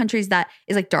one of the countries that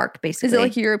is like dark, basically. Is it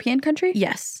like a European country?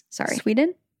 Yes. Sorry.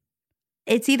 Sweden?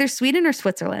 It's either Sweden or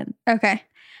Switzerland. Okay.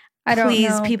 I don't know.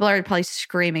 Please, people are probably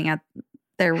screaming at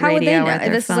their How would they radio know? or their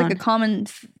This phone. is like a common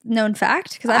known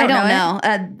fact? Because I don't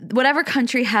know. Whatever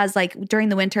country has like during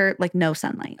the winter, like no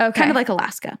sunlight. Okay. Kind of like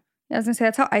Alaska. I was going to say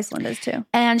that's how Iceland is too.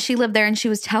 And she lived there and she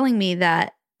was telling me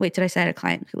that, wait, did I say I had a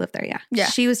client who lived there? Yeah. Yeah.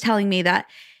 She was telling me that,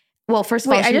 well, first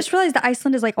of all, I just realized that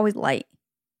Iceland is like always light.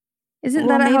 Isn't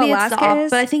well, that how maybe Alaska is?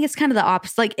 But I think it's kind of the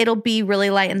opposite. Like it'll be really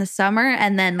light in the summer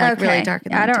and then like really dark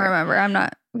in the winter. I don't remember. I'm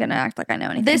not going to act like I know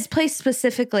anything. This place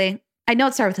specifically, I know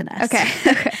it starts with an S.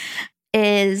 Okay.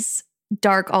 is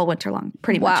dark all winter long,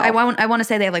 pretty much. Wow. I want to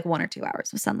say they have like 1 or 2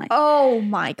 hours of sunlight. Oh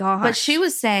my gosh. But she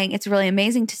was saying it's really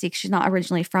amazing to see, because she's not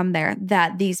originally from there,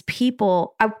 that these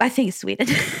people, I think it's Sweden.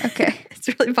 Okay. It's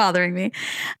really bothering me.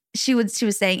 She was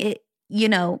saying it, you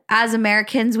know, as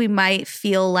Americans, we might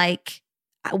feel like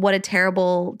what a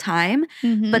terrible time,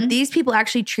 but these people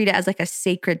actually treat it as like a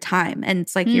sacred time. And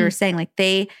it's like you were saying, like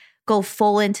they go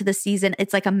full into the season.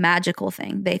 It's like a magical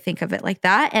thing. They think of it like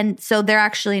that. And so they're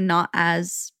actually not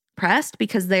as pressed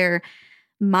because their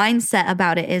mindset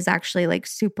about it is actually like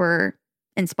super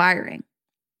inspiring.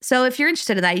 So if you're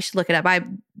interested in that, you should look it up.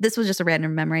 This was just a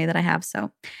random memory that I have,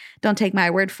 so don't take my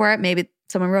word for it. Maybe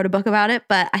someone wrote a book about it,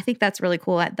 but I think that's really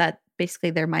cool that basically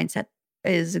their mindset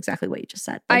is exactly what you just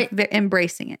said. Like they're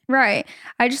embracing it. Right.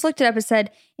 I just looked it up. It said,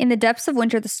 in the depths of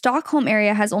winter, the Stockholm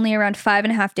area has only around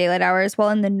 5.5 daylight hours, while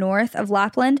in the north of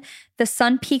Lapland, the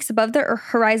sun peaks above the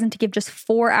horizon to give just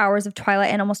 4 hours of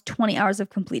twilight and almost 20 hours of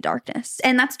complete darkness.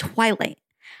 And that's twilight.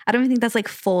 I don't even think that's like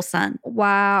full sun.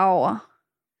 Wow.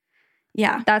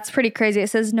 Yeah. That's pretty crazy.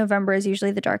 It says November is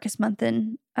usually the darkest month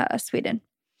in Sweden.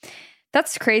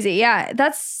 That's crazy. Yeah,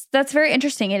 that's very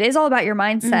interesting. It is all about your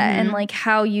mindset and like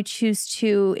how you choose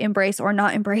to embrace or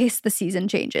not embrace the season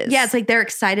changes. Yeah, it's like they're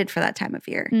excited for that time of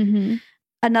year.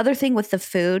 Another thing with the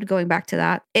food, going back to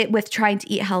that, with trying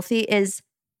to eat healthy is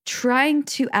trying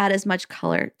to add as much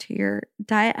color to your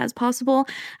diet as possible.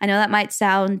 I know that might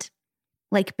sound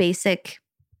like basic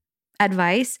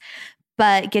advice,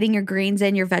 but getting your greens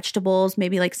in, your vegetables,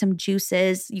 maybe like some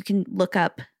juices. You can look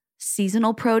up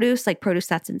seasonal produce, like produce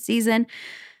that's in season,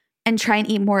 and try and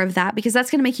eat more of that because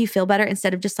that's going to make you feel better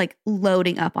instead of just like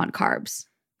loading up on carbs.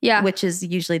 Yeah. Which is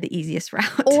usually the easiest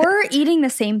route. Or eating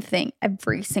the same thing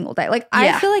every single day. Like,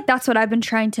 I feel like that's what I've been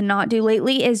trying to not do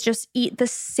lately is just eat the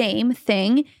same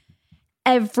thing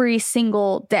every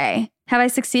single day. Have I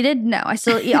succeeded? No, I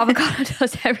still eat avocado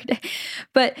toast every day.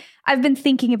 But I've been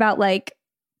thinking about like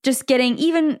just getting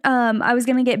even, I was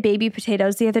going to get baby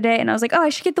potatoes the other day and I was like, oh, I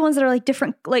should get the ones that are like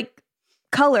different, like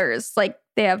colors, like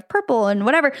they have purple and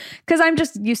whatever. Cause I'm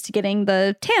just used to getting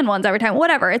the tan ones every time,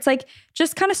 whatever. It's like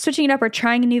just kind of switching it up or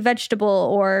trying a new vegetable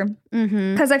or,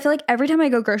 cause I feel like every time I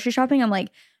go grocery shopping, I'm like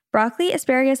broccoli,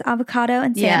 asparagus, avocado,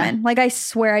 and salmon. Yeah. Like I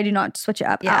swear I do not switch it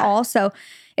up at all. So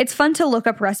it's fun to look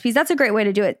up recipes. That's a great way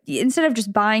to do it. Instead of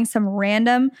just buying some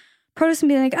random produce and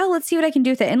being like, oh, let's see what I can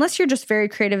do with it. Unless you're just very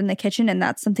creative in the kitchen and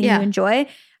that's something you enjoy. I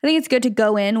think it's good to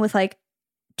go in with like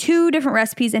 2 different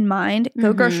recipes in mind,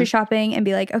 go grocery shopping and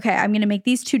be like, okay, I'm going to make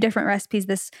these 2 different recipes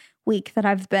this week that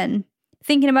I've been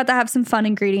thinking about that have some fun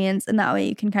ingredients. And that way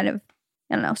you can kind of,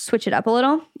 I don't know, switch it up a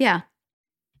little. Yeah.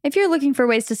 If you're looking for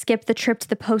ways to skip the trip to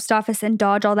the post office and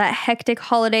dodge all that hectic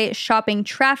holiday shopping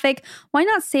traffic, why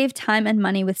not save time and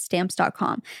money with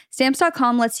Stamps.com?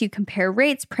 Stamps.com lets you compare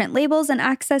rates, print labels, and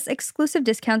access exclusive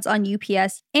discounts on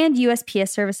UPS and USPS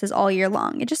services all year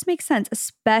long. It just makes sense,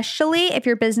 especially if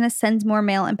your business sends more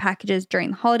mail and packages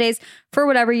during the holidays for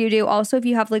whatever you do. Also, if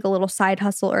you have like a little side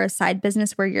hustle or a side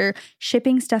business where you're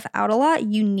shipping stuff out a lot,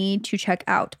 you need to check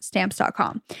out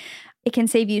Stamps.com. It can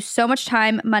save you so much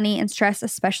time, money, and stress,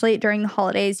 especially during the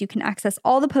holidays. You can access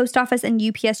all the post office and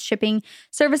UPS shipping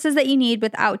services that you need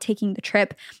without taking the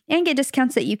trip and get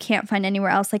discounts that you can't find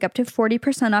anywhere else, like up to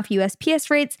 40% off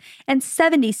USPS rates and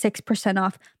 76%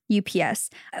 off UPS.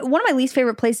 One of my least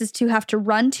favorite places to have to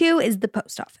run to is the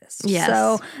post office. Yes.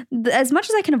 So as much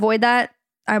as I can avoid that,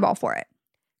 I'm all for it.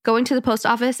 Going to the post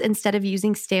office instead of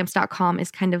using Stamps.com is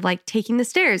kind of like taking the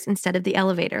stairs instead of the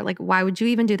elevator. Like, why would you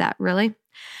even do that? Really?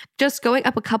 Just going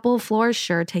up a couple of floors,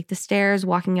 sure, take the stairs.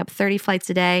 Walking up 30 flights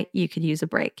a day, you could use a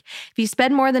break. If you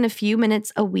spend more than a few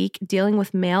minutes a week dealing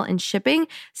with mail and shipping,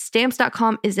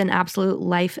 Stamps.com is an absolute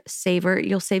lifesaver.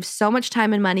 You'll save so much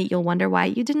time and money, you'll wonder why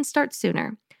you didn't start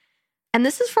sooner. And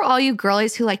this is for all you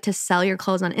girlies who like to sell your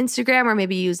clothes on Instagram or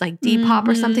maybe use like Depop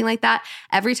or something like that.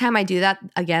 Every time I do that,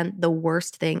 again, the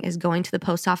worst thing is going to the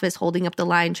post office, holding up the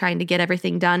line, trying to get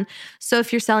everything done. So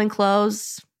if you're selling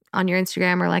clothes on your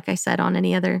Instagram or like I said, on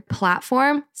any other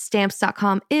platform,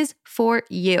 Stamps.com is for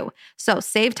you. So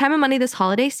save time and money this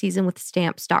holiday season with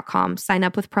Stamps.com. Sign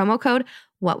up with promo code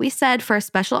What We Said for a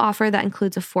special offer that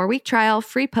includes a 4-week trial,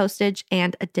 free postage,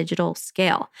 and a digital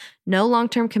scale. No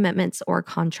long-term commitments or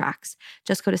contracts.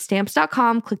 Just go to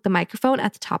Stamps.com, click the microphone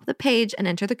at the top of the page, and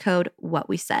enter the code What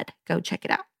We Said. Go check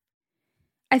it out.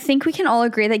 I think we can all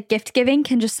agree that gift giving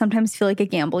can just sometimes feel like a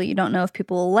gamble. You don't know if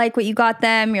people will like what you got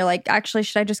them. You're like, actually,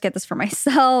 should I just get this for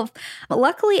myself? But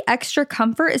luckily, extra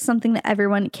comfort is something that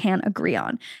everyone can agree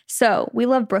on. So we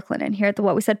love Brooklinen here at the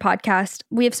What We Said podcast.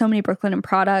 We have so many Brooklinen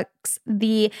products.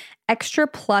 The extra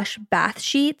plush bath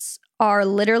sheets are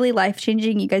literally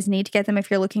life-changing. You guys need to get them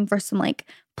if you're looking for some like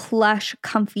plush,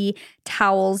 comfy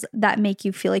towels that make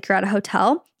you feel like you're at a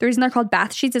hotel. The reason they're called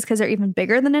bath sheets is because they're even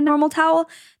bigger than a normal towel.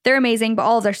 They're amazing, but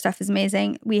all of their stuff is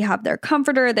amazing. We have their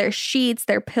comforter, their sheets,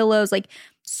 their pillows, like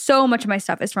so much of my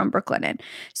stuff is from Brooklinen.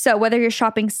 So whether you're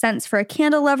shopping scents for a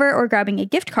candle lover or grabbing a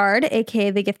gift card, aka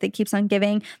the gift that keeps on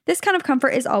giving, this kind of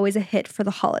comfort is always a hit for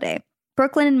the holiday.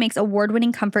 Brooklinen makes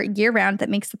award-winning comfort year-round that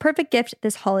makes the perfect gift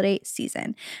this holiday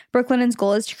season. Brooklinen's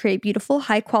goal is to create beautiful,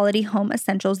 high-quality home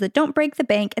essentials that don't break the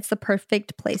bank. It's the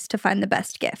perfect place to find the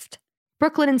best gift.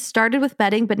 Brooklinen started with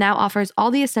bedding, but now offers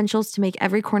all the essentials to make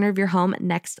every corner of your home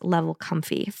next level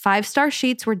comfy. 5-star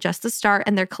sheets were just the start,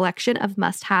 and their collection of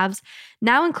must-haves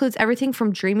now includes everything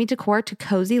from dreamy decor to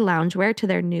cozy loungewear to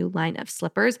their new line of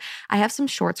slippers. I have some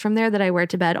shorts from there that I wear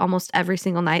to bed almost every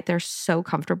single night. They're so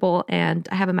comfortable, and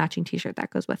I have a matching t-shirt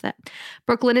that goes with it.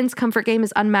 Brooklinen's comfort game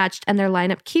is unmatched, and their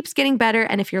lineup keeps getting better.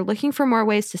 And if you're looking for more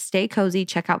ways to stay cozy,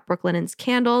 check out Brooklinen's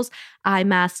candles, eye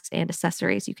masks, and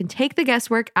accessories. You can take the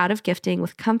guesswork out of gifting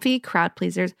with comfy crowd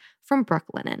pleasers from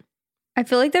Brooklinen. I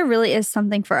feel like there really is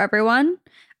something for everyone.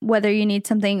 whether you need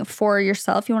something for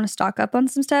yourself, you want to stock up on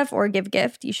some stuff, or give a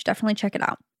gift, you should definitely check it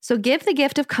out. So give the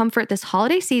gift of comfort this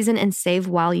holiday season and save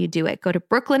while you do it. Go to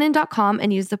brooklinen.com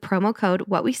and use the promo code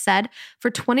WhatWeSaid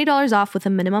for $20 off with a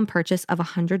minimum purchase of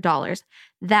 $100.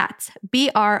 That's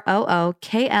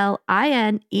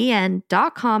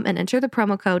BROOKLINEN.com and enter the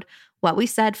promo code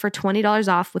WhatWeSaid for $20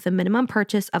 off with a minimum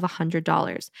purchase of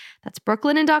 $100. That's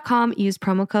brooklinen.com. Use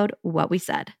promo code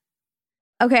WhatWeSaid.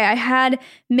 Okay, I had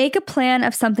make a plan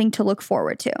of something to look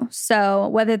forward to. So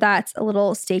whether that's a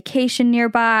little staycation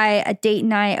nearby, a date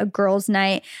night, a girls'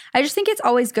 night, I just think it's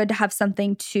always good to have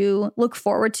something to look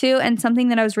forward to. And something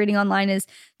that I was reading online is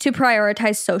to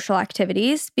prioritize social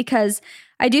activities, because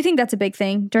I do think that's a big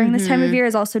thing during this time of year,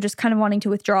 is also just kind of wanting to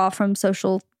withdraw from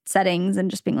social settings and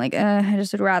just being like, I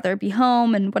just would rather be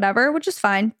home and whatever, which is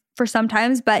fine for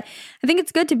sometimes. But I think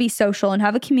it's good to be social and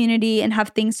have a community and have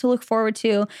things to look forward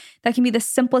to. That can be the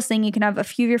simplest thing. You can have a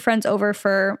few of your friends over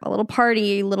for a little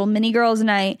party, little mini girls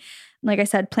night. Like I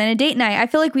said, plan a date night. I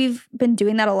feel like we've been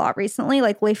doing that a lot recently.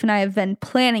 Like Leif and I have been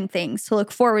planning things to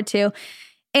look forward to.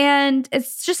 And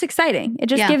it's just exciting. It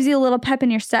just gives you a little pep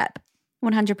in your step.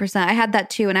 100%. I had that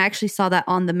too. And I actually saw that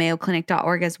on the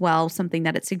mayoclinic.org as well. Something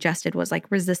that it suggested was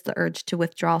like resist the urge to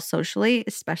withdraw socially,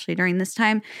 especially during this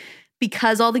time,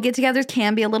 because all the get-togethers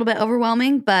can be a little bit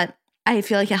overwhelming, but I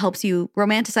feel like it helps you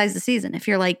romanticize the season. If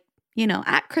you're like, you know,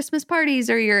 at Christmas parties,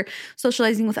 or you're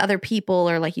socializing with other people,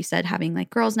 or like you said, having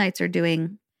like girls' nights, or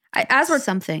doing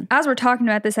something. As we're talking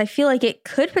about this, I feel like it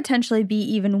could potentially be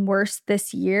even worse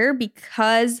this year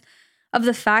because of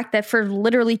the fact that for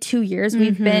literally 2 years,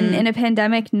 we've been in a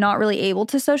pandemic, not really able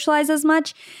to socialize as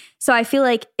much. So I feel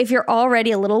like if you're already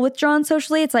a little withdrawn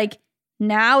socially, it's like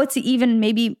now it's even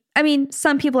maybe, I mean,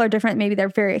 some people are different. Maybe they're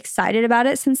very excited about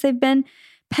it since they've been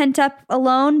pent up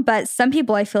alone. But some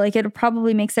people, I feel like it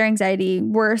probably makes their anxiety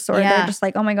worse, or they're just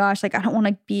like, oh my gosh, like I don't want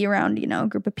to be around, you know, a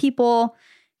group of people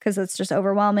because it's just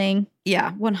overwhelming.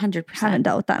 Yeah, 100%. Haven't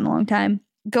dealt with that in a long time.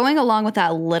 Going along with that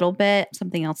a little bit,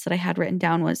 something else that I had written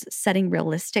down was setting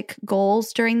realistic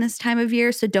goals during this time of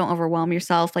year. So don't overwhelm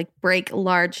yourself. Like break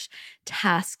large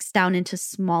tasks down into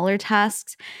smaller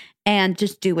tasks and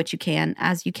just do what you can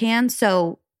as you can.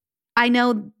 So I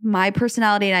know my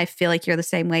personality, and I feel like you're the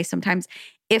same way. Sometimes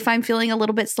if I'm feeling a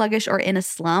little bit sluggish or in a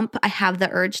slump, I have the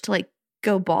urge to like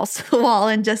go balls to the wall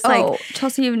and just like,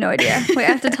 Chelsea, you have no idea. Wait,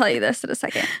 I have to tell you this in a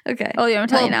second. Okay. Oh, you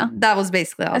want me to tell you now? That was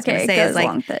basically what I was going to say. Is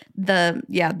like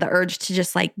the urge to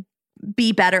just like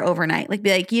be better overnight. Like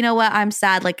be like, you know what? I'm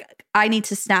sad. Like I need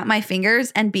to snap my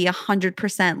fingers and be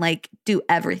 100% like do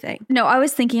everything. No, I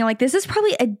was thinking like this is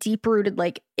probably a deep rooted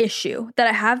like issue that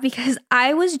I have, because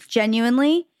I was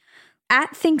genuinely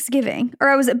at Thanksgiving,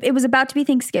 or it was about to be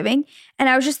Thanksgiving, and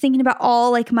I was just thinking about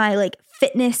all like my like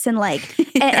fitness and like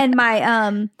and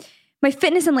my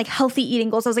fitness and like healthy eating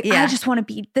goals. I was like, I just want to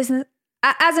be this.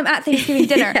 As I'm at Thanksgiving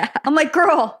dinner, I'm like,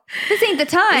 girl, this ain't the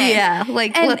time. Yeah,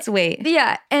 like let's wait.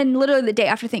 Yeah, and literally the day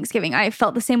after Thanksgiving, I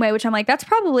felt the same way, which I'm like, that's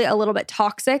probably a little bit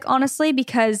toxic, honestly,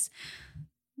 because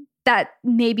that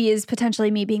maybe is potentially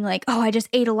me being like, oh, I just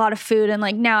ate a lot of food, and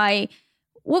like now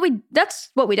that's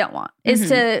what we don't want is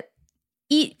to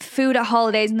eat food at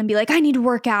holidays and then be like, I need to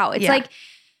work out. It's like,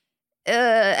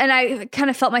 and I kind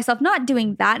of felt myself not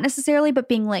doing that necessarily, but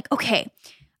being like, okay,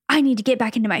 I need to get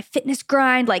back into my fitness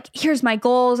grind. Like, here's my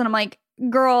goals. And I'm like,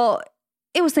 girl,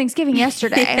 it was Thanksgiving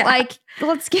yesterday. Like,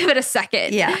 let's give it a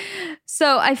second. Yeah.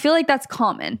 So I feel like that's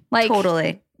common. Like,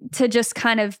 totally. To just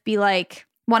kind of be like,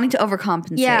 wanting to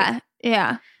overcompensate. Yeah.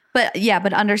 Yeah.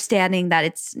 But understanding that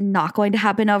it's not going to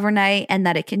happen overnight, and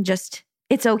that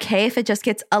it's okay if it just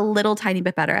gets a little tiny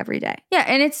bit better every day. Yeah.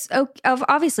 And it's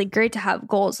obviously great to have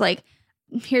goals. Like,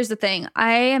 here's the thing.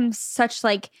 I am such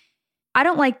like, I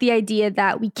don't like the idea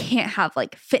that we can't have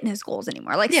like fitness goals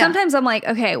anymore. Like sometimes I'm like,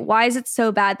 okay, why is it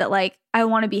so bad that like I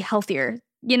want to be healthier,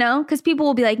 you know? Because people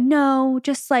will be like, no,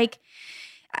 just like,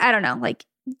 I don't know, like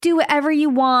do whatever you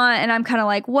want. And I'm kind of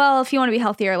like, well, if you want to be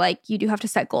healthier, like you do have to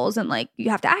set goals and like you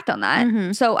have to act on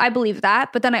that. So I believe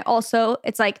that. But then I also,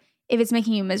 it's like, if it's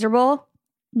making you miserable,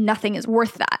 nothing is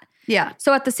worth that. Yeah.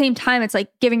 So at the same time, it's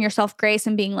like giving yourself grace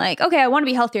and being like, okay, I want to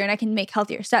be healthier and I can make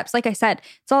healthier steps. Like I said,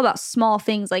 it's all about small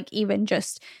things, like even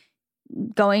just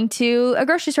going to a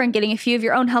grocery store and getting a few of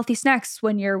your own healthy snacks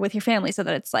when you're with your family, so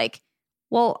that it's like,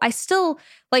 well, I still,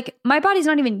 like, my body's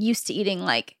not even used to eating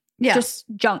like just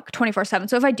junk 24/7.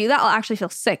 So if I do that, I'll actually feel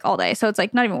sick all day. So it's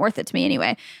like not even worth it to me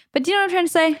anyway. But do you know what I'm trying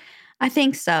to say? I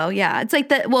think so. Yeah. It's like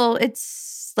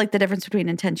it's like the difference between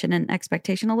intention and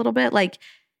expectation a little bit. Like,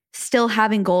 still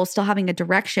having goals, still having a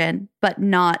direction, but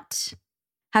not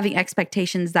having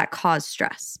expectations that cause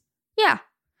stress. Yeah.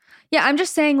 Yeah. I'm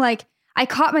just saying, like, I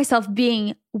caught myself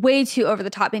being way too over the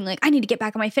top, being like, I need to get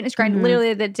back on my fitness grind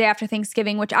literally the day after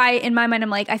Thanksgiving, which in my mind, I'm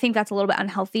like, I think that's a little bit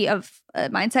unhealthy of a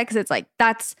mindset, because it's like,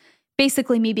 that's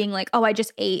basically me being like, oh, I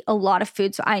just ate a lot of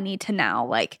food, so I need to now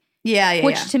like,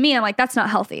 which to me, I'm like, that's not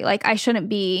healthy. Like, I shouldn't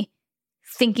be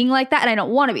thinking like that, and I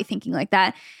don't want to be thinking like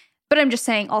that. But I'm just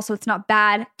saying also, it's not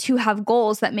bad to have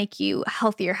goals that make you a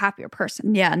healthier, happier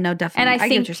person. Yeah, no, definitely. And I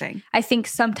get what you're saying. I think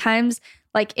sometimes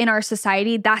like in our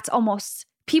society,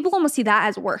 people almost see that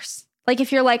as worse. Like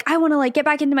if you're like, I want to like get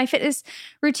back into my fitness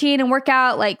routine and work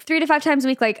out like 3 to 5 times a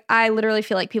week. Like I literally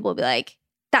feel like people will be like,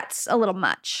 that's a little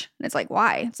much. And it's like,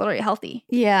 why? It's literally healthy.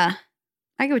 Yeah.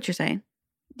 I get what you're saying.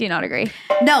 Do you not agree?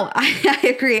 No, I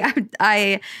agree.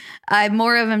 I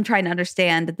more of am trying to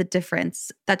understand the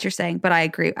difference that you're saying, but I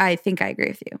agree. I think I agree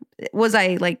with you. Was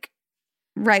I like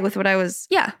right with what I was?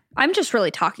 Yeah. I'm just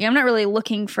really talking. I'm not really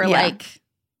looking for like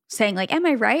saying like, am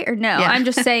I right or no? I'm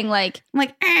just saying like, I'm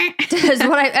like,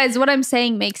 does what I'm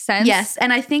saying make sense? Yes.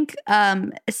 And I think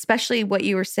especially what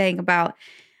you were saying about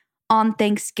on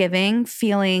Thanksgiving,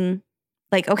 feeling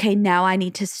like, okay, now I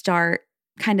need to start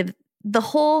kind of the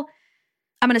whole,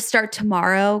 I'm going to start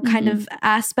tomorrow kind of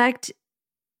aspect.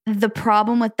 The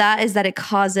problem with that is that it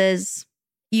causes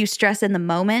you stress in the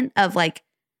moment of like,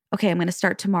 okay, I'm going to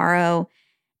start tomorrow.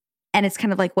 And it's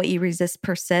kind of like what you resist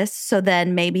persists. So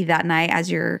then maybe that night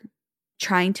as you're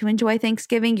trying to enjoy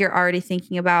Thanksgiving, you're already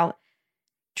thinking about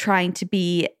trying to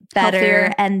be better.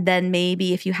 Healthier. And then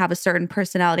maybe if you have a certain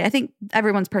personality, I think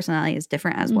everyone's personality is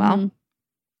different as well.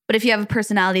 But if you have a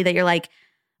personality that you're like,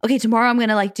 okay, tomorrow I'm going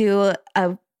to like do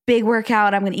a big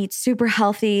workout. I'm going to eat super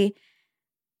healthy.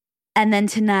 And then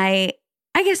tonight,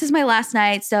 I guess is my last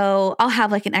night. So I'll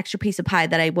have like an extra piece of pie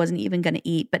that I wasn't even going to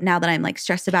eat. But now that I'm like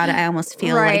stressed about it, I almost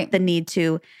feel like the need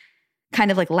to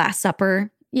kind of like Last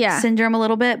Supper syndrome a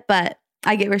little bit. But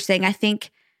I get what you're saying. I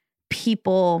think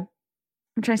people,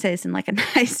 I'm trying to say this in like a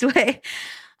nice way.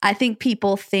 I think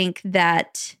people think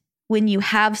that when you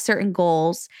have certain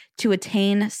goals to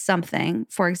attain something,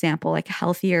 for example, like a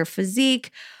healthier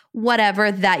physique,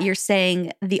 whatever, that you're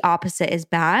saying the opposite is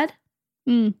bad.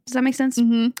 Does that make sense?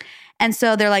 And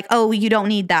so they're like, oh, you don't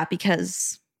need that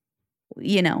because,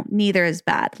 you know, neither is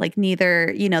bad. Like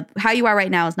neither, you know, how you are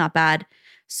right now is not bad.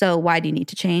 So why do you need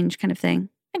to change kind of thing?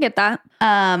 I get that.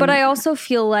 But I also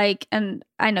feel like, and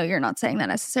I know you're not saying that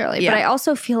necessarily, but I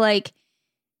also feel like,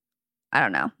 I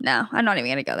don't know. No, I'm not even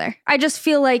going to go there. I just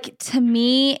feel like to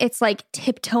me, it's like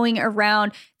tiptoeing around.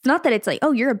 It's not that it's like,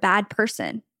 oh, you're a bad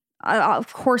person.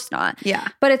 Of course not. Yeah.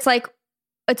 But it's like,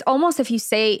 it's almost if you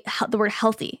say the word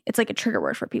healthy, it's like a trigger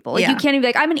word for people. Like you can't even be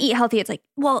like, I'm going to eat healthy. It's like,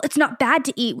 well, it's not bad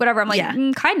to eat whatever. I'm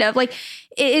like, kind of. Like,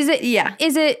 is it? Yeah.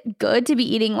 Is it good to be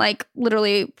eating like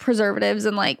literally preservatives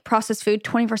and like processed food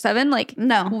 24/7? Like,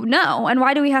 no. And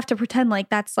why do we have to pretend like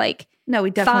that's like, no, we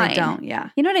definitely fine? don't. Yeah.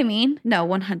 You know what I mean? No,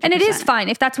 100%. And it is fine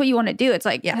if that's what you want to do. It's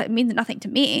like, it means nothing to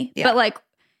me. Yeah. But like,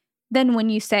 then when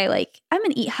you say like, I'm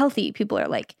going to eat healthy, people are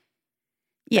like,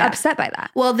 upset by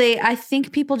that. Well, I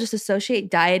think people just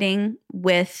associate dieting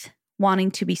with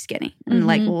wanting to be skinny. And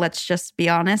like, let's just be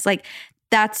honest, like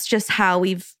that's just how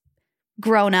we've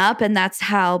grown up. And that's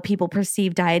how people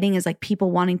perceive dieting, is like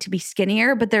people wanting to be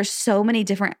skinnier. But there's so many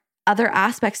different other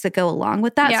aspects that go along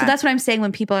with that. Yeah. So that's what I'm saying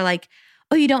when people are like,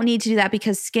 oh, you don't need to do that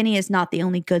because skinny is not the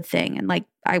only good thing. And like,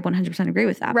 I 100% agree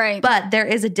with that. Right. But there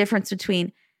is a difference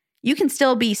between you can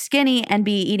still be skinny and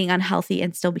be eating unhealthy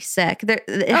and still be sick.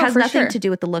 It has nothing to do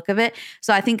with the look of it.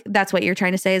 So I think that's what you're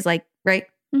trying to say is like, right?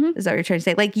 Is that what you're trying to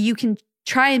say? Like you can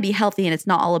try and be healthy and it's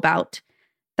not all about,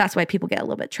 that's why people get a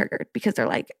little bit triggered because they're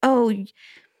like, oh,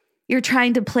 you're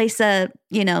trying to place a,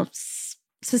 you know,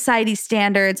 society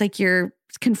standards, like you're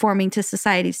conforming to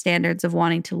society standards of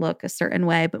wanting to look a certain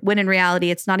way. But when in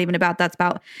reality, it's not even about that.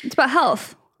 It's about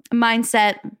health,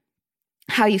 mindset,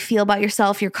 how you feel about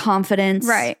yourself, your confidence.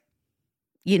 Right.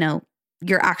 You know,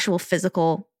 your actual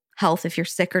physical health, if you're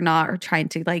sick or not, or trying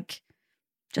to like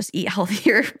just eat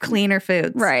healthier, cleaner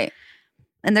foods. Right.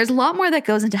 And there's a lot more that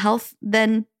goes into health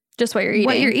than just what you're eating.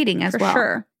 What you're eating as well.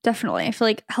 Sure. Definitely. I feel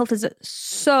like health is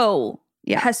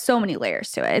has so many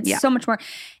layers to it. It's so much more.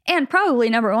 And probably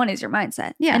number one is your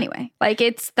mindset. Yeah. Anyway, like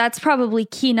that's probably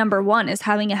key number one is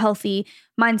having a healthy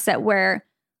mindset where,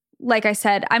 like I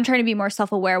said, I'm trying to be more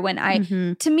self-aware when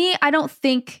to me,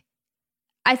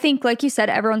 I think like you said,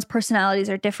 everyone's personalities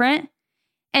are different.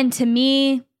 And to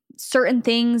me, certain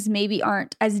things maybe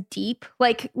aren't as deep.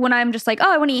 Like when I'm just like,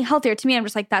 oh, I want to eat healthier. To me, I'm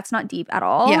just like, that's not deep at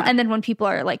all. Yeah. And then when people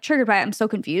are like triggered by it, I'm so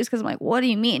confused because I'm like, what do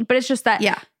you mean? But it's just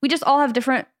that we just all have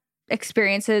different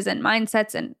experiences and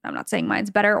mindsets. And I'm not saying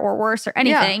mine's better or worse or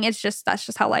anything. It's just, that's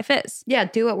just how life is. Yeah.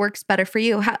 Do what works better for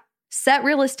you. set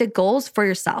realistic goals for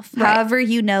yourself. Right. However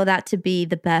you know that to be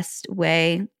the best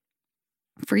way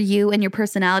for you and your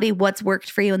personality, what's worked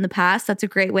for you in the past, that's a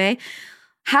great way.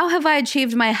 How have I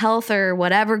achieved my health or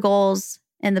whatever goals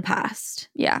in the past?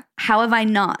 Yeah. How have I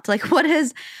not? Like what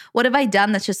have I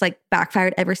done that's just like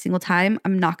backfired every single time?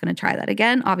 I'm not going to try that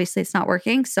again. Obviously it's not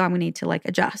working, so I'm going to need to like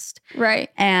adjust. Right.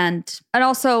 And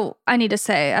also I need to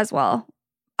say as well,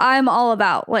 I'm all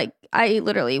about like, I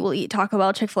literally will eat Taco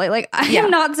Bell, Chick-fil-A. Like I am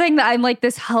not saying that I'm like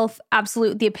this health,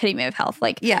 absolute, the epitome of health,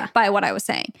 like by what I was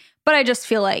saying. But I just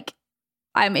feel like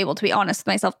I'm able to be honest with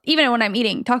myself. Even when I'm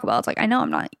eating Taco Bell, it's like, I know I'm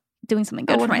not doing something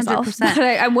good for myself. But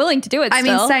I'm willing to do it still. I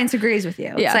mean, science agrees with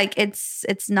you. It's like,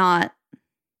 it's not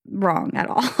wrong at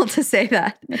all to say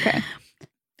that. Okay.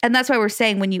 And that's why we're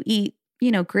saying when you eat,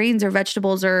 greens or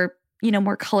vegetables or,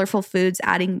 more colorful foods,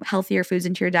 adding healthier foods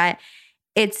into your diet,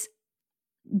 it's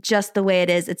just the way it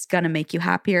is. It's going to make you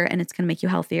happier and it's going to make you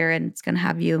healthier and it's going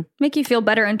to make you feel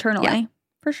better internally. Yeah.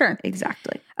 For sure.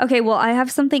 Exactly. Okay. Well, I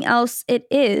have something else. It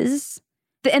is,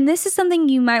 and this is something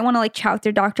you might want to like chat with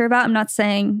your doctor about. I'm not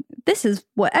saying this is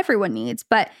what everyone needs,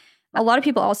 but a lot of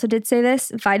people also did say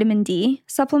this, vitamin D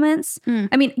supplements.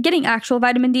 I mean, getting actual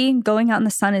vitamin D, going out in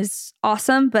the sun is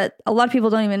awesome, but a lot of people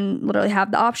don't even literally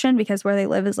have the option because where they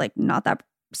live is like not that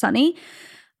sunny.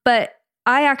 But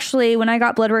I actually, when I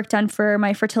got blood work done for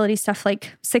my fertility stuff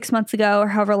like 6 months ago or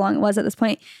however long it was at this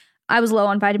point, I was low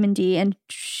on vitamin D and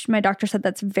my doctor said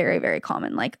that's very, very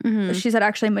common. Like she said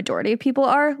actually a majority of people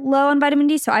are low on vitamin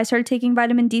D. So I started taking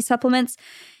vitamin D supplements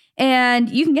and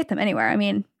you can get them anywhere. I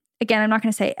mean, again, I'm not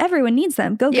going to say everyone needs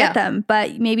them. Go get them.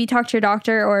 But maybe talk to your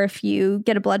doctor or if you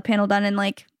get a blood panel done and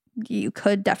like you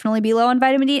could definitely be low on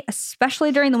vitamin D,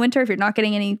 especially during the winter if you're not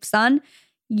getting any sun.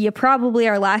 You probably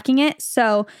are lacking it.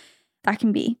 So that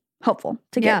can be helpful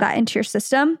to get that into your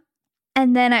system.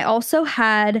 And then I also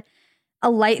had a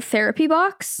light therapy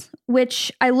box,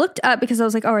 which I looked up because I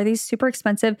was like, oh, are these super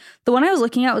expensive? The one I was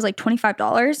looking at was like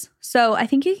 $25. So I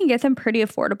think you can get them pretty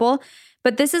affordable.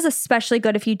 But this is especially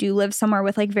good if you do live somewhere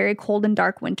with like very cold and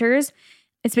dark winters.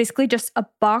 It's basically just a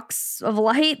box of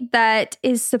light that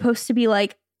is supposed to be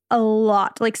like a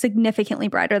lot, like significantly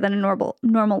brighter than a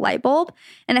normal light bulb.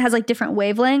 And it has like different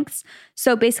wavelengths.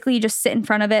 So basically you just sit in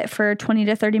front of it for 20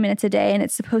 to 30 minutes a day and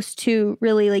it's supposed to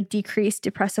really like decrease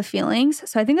depressive feelings.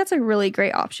 So I think that's a really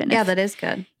great option. Yeah, that is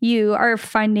good. You are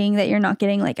finding that you're not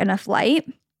getting like enough light.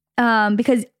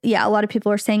 Because a lot of people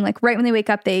are saying like right when they wake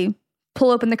up, they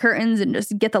pull open the curtains and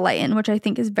just get the light in, which I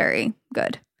think is very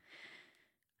good.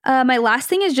 My last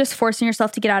thing is just forcing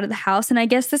yourself to get out of the house. And I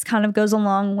guess this kind of goes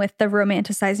along with the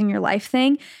romanticizing your life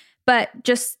thing. But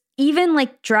just even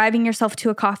like driving yourself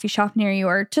to a coffee shop near you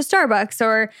or to Starbucks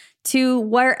or to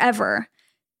wherever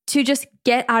to just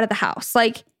get out of the house.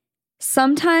 Like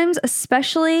sometimes,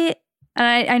 especially,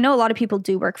 and I know a lot of people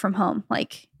do work from home,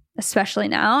 like especially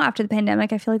now after the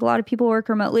pandemic, I feel like a lot of people work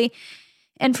remotely.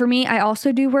 And for me, I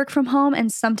also do work from home.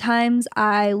 And sometimes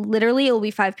it will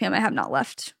be 5 p.m. I have not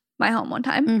left my home one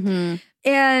time.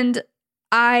 And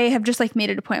I have just like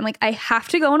made it a point. I'm like, I have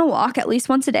to go on a walk at least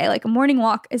once a day. Like a morning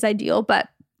walk is ideal, but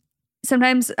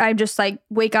sometimes I just like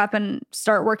wake up and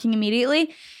start working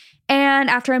immediately. And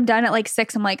after I'm done at like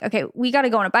 6, I'm like, okay, we got to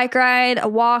go on a bike ride, a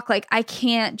walk. Like I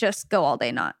can't just go all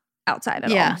day not outside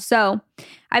at all. So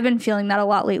I've been feeling that a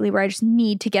lot lately where I just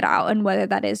need to get out. And whether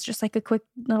that is just like a quick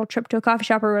little trip to a coffee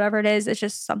shop or whatever it is, it's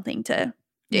just something to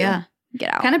do.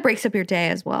 Get out. Kind of breaks up your day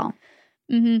as well.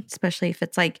 Especially if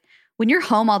it's like when you're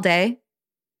home all day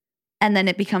and then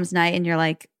it becomes night and you're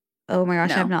like, oh my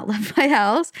gosh, I've not left my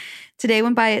house. Today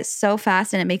went by so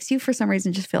fast and it makes you for some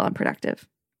reason just feel unproductive.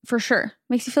 For sure.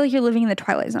 Makes you feel like you're living in the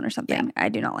Twilight Zone or something. Yeah. I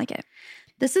do not like it.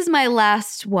 This is my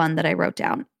last one that I wrote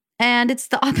down. And it's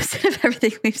the opposite of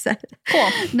everything we've said. Cool.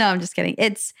 No, I'm just kidding.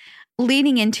 It's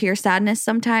leaning into your sadness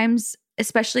sometimes,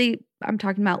 especially I'm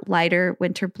talking about lighter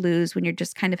winter blues when you're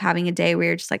just kind of having a day where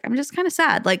you're just like, I'm just kind of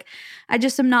sad. Like I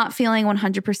just am not feeling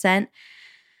 100%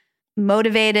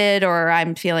 motivated or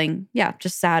I'm feeling,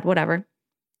 just sad, whatever.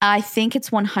 I think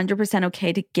it's 100%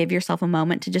 okay to give yourself a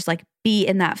moment to just like be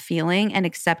in that feeling and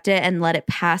accept it and let it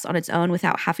pass on its own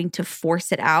without having to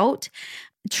force it out,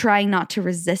 trying not to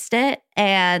resist it.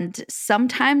 And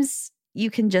sometimes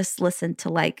you can just listen to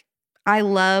like, I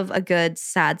love a good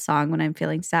sad song when I'm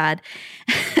feeling sad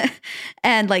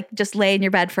and like just lay in your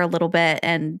bed for a little bit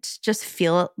and just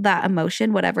feel that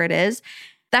emotion, whatever it is.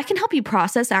 That can help you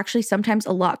process actually sometimes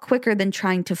a lot quicker than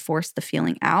trying to force the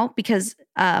feeling out because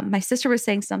my sister was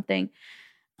saying something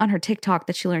on her TikTok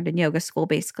that she learned in yoga school,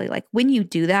 basically like when you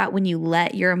do that, when you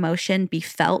let your emotion be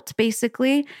felt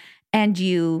basically and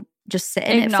you just sit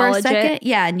in it for a second.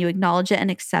 Yeah. And you acknowledge it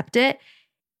and accept it.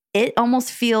 it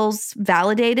almost feels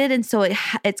validated. And so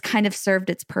it's kind of served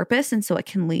its purpose. And so it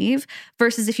can leave,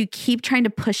 versus if you keep trying to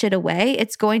push it away,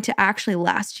 it's going to actually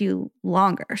last you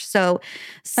longer. So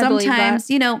sometimes,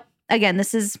 again,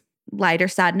 this is lighter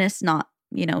sadness, not,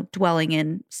 dwelling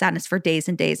in sadness for days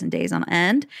and days and days on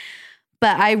end.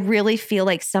 But I really feel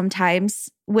like sometimes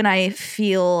when I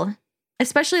feel,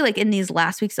 especially like in these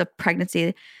last weeks of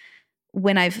pregnancy,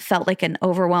 when I've felt like an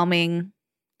overwhelming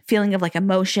feeling of like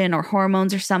emotion or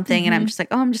hormones or something. And I'm just like,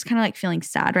 oh, I'm just kind of like feeling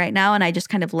sad right now. And I just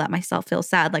kind of let myself feel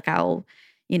sad. Like I'll,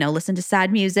 listen to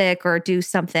sad music or do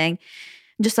something,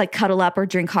 just like cuddle up or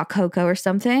drink hot cocoa or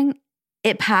something.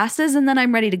 It passes and then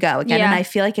I'm ready to go again. Yeah. And I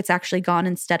feel like it's actually gone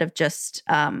instead of just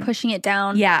pushing it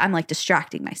down. Yeah. I'm like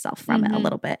distracting myself from it a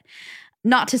little bit.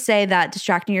 Not to say that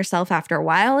distracting yourself after a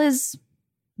while is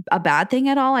a bad thing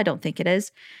at all. I don't think it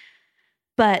is.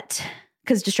 But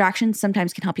because distractions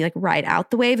sometimes can help you like ride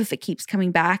out the wave if it keeps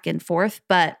coming back and forth.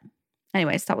 But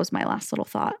anyways, that was my last little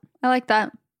thought. I like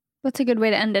that. That's a good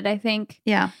way to end it, I think.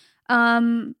 Yeah.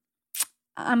 I'm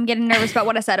getting nervous about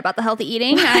what I said about the healthy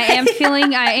eating. I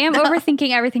am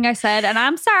overthinking everything I said, and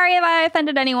I'm sorry if I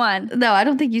offended anyone. No, I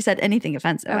don't think you said anything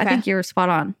offensive. Okay. I think you're spot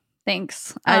on.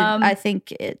 Thanks. I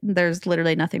think there's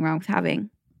literally nothing wrong with having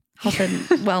health and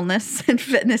wellness and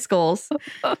fitness goals.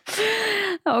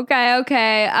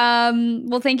 Okay.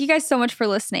 Well, thank you guys so much for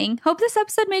listening. Hope this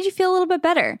episode made you feel a little bit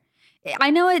better.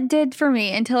 I know it did for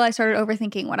me until I started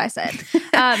overthinking what I said.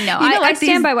 I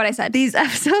stand by what I said. These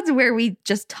episodes where we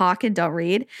just talk and don't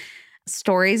read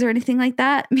stories or anything like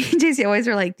that, me and JC always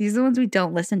are like, these are the ones we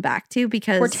don't listen back to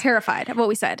because we're terrified of what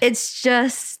we said.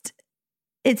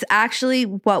 It's actually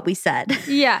what we said.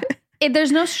 Yeah.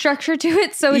 There's no structure to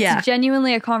it, so it's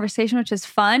genuinely a conversation, which is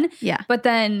fun. Yeah. But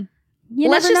then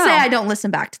let's just say I don't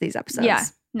listen back to these episodes. Yeah.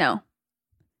 No.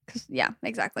 Yeah,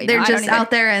 exactly. They're just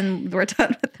out there and we're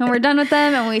done with them. And we're done with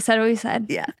them and we said what we said.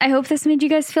 Yeah. I hope this made you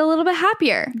guys feel a little bit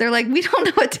happier. They're like, we don't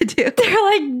know what to do.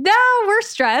 They're like, no, we're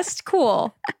stressed.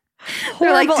 Cool.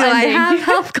 They're like, do I have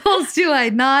health goals? Do I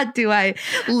not? Do I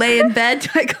lay in bed? Do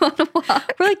I go on a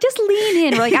walk? We're like, just lean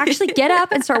in. We're like, actually get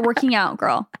up and start working out,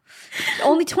 girl.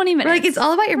 Only 20 minutes. We're like, it's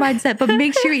all about your mindset, but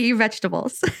make sure you eat your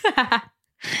vegetables.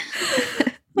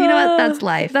 You know what? That's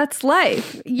life. That's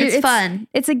life. It's fun.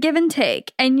 It's a give and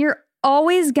take. And you're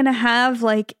always going to have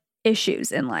like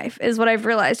issues in life is what I've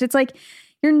realized. It's like,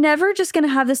 you're never just going to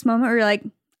have this moment where you're like,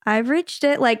 I've reached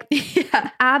it. Like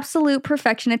absolute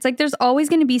perfection. It's like, there's always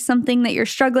going to be something that you're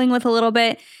struggling with a little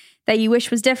bit that you wish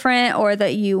was different or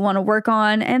that you want to work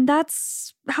on. And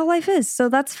that's how life is. So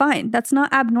that's fine. That's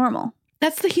not abnormal.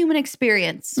 That's the human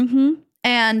experience. Mm-hmm.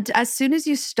 And as soon as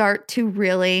you start to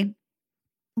really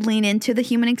lean into the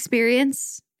human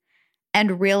experience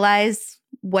and realize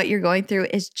what you're going through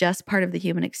is just part of the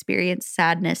human experience,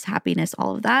 sadness, happiness,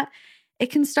 all of that,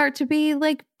 it can start to be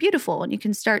like beautiful and you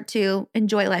can start to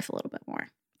enjoy life a little bit more.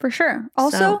 For sure.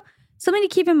 Also, something to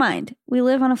keep in mind. We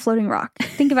live on a floating rock.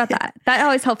 Think about that. That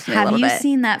always helps me a little bit. Have you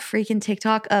seen that freaking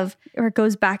TikTok of where it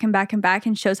goes back and back and back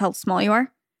and shows how small you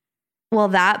are? Well,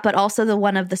 that, but also the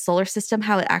one of the solar system,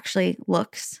 how it actually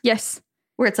looks. Yes.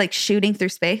 Where it's like shooting through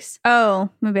space. Oh,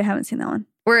 maybe I haven't seen that one.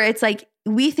 Where it's like,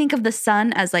 we think of the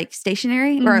sun as like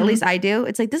stationary, or at least I do.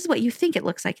 It's like, this is what you think it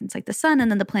looks like. And it's like the sun and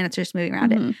then the planets are just moving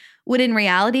around it. When in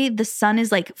reality, the sun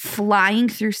is like flying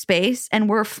through space and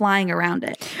we're flying around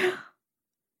it.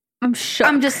 I'm shocked.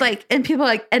 I'm just like, and people are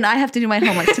like, and I have to do my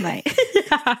homework tonight.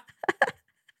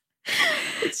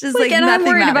 It's just like and nothing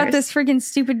I'm worried matters. about this freaking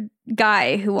stupid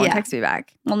guy who won't text me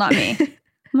back. Well, not me.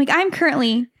 I'm like, I'm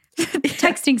currently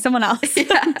texting someone else.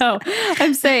 Yeah. No,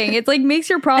 I'm saying it's like makes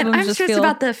your problems I'm just stressed feel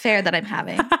about the affair that I'm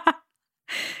having.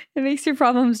 It makes your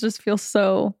problems just feel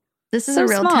so. This is so a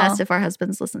real small. test if our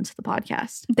husbands listen to the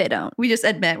podcast. They don't. We just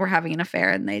admit we're having an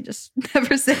affair and they just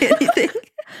never say anything.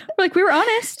 We're like, we were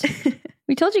honest.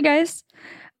 We told you guys.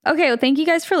 Okay, well, thank you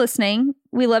guys for listening.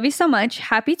 We love you so much.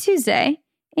 Happy Tuesday.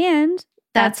 And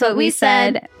that's what we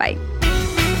said. Bye.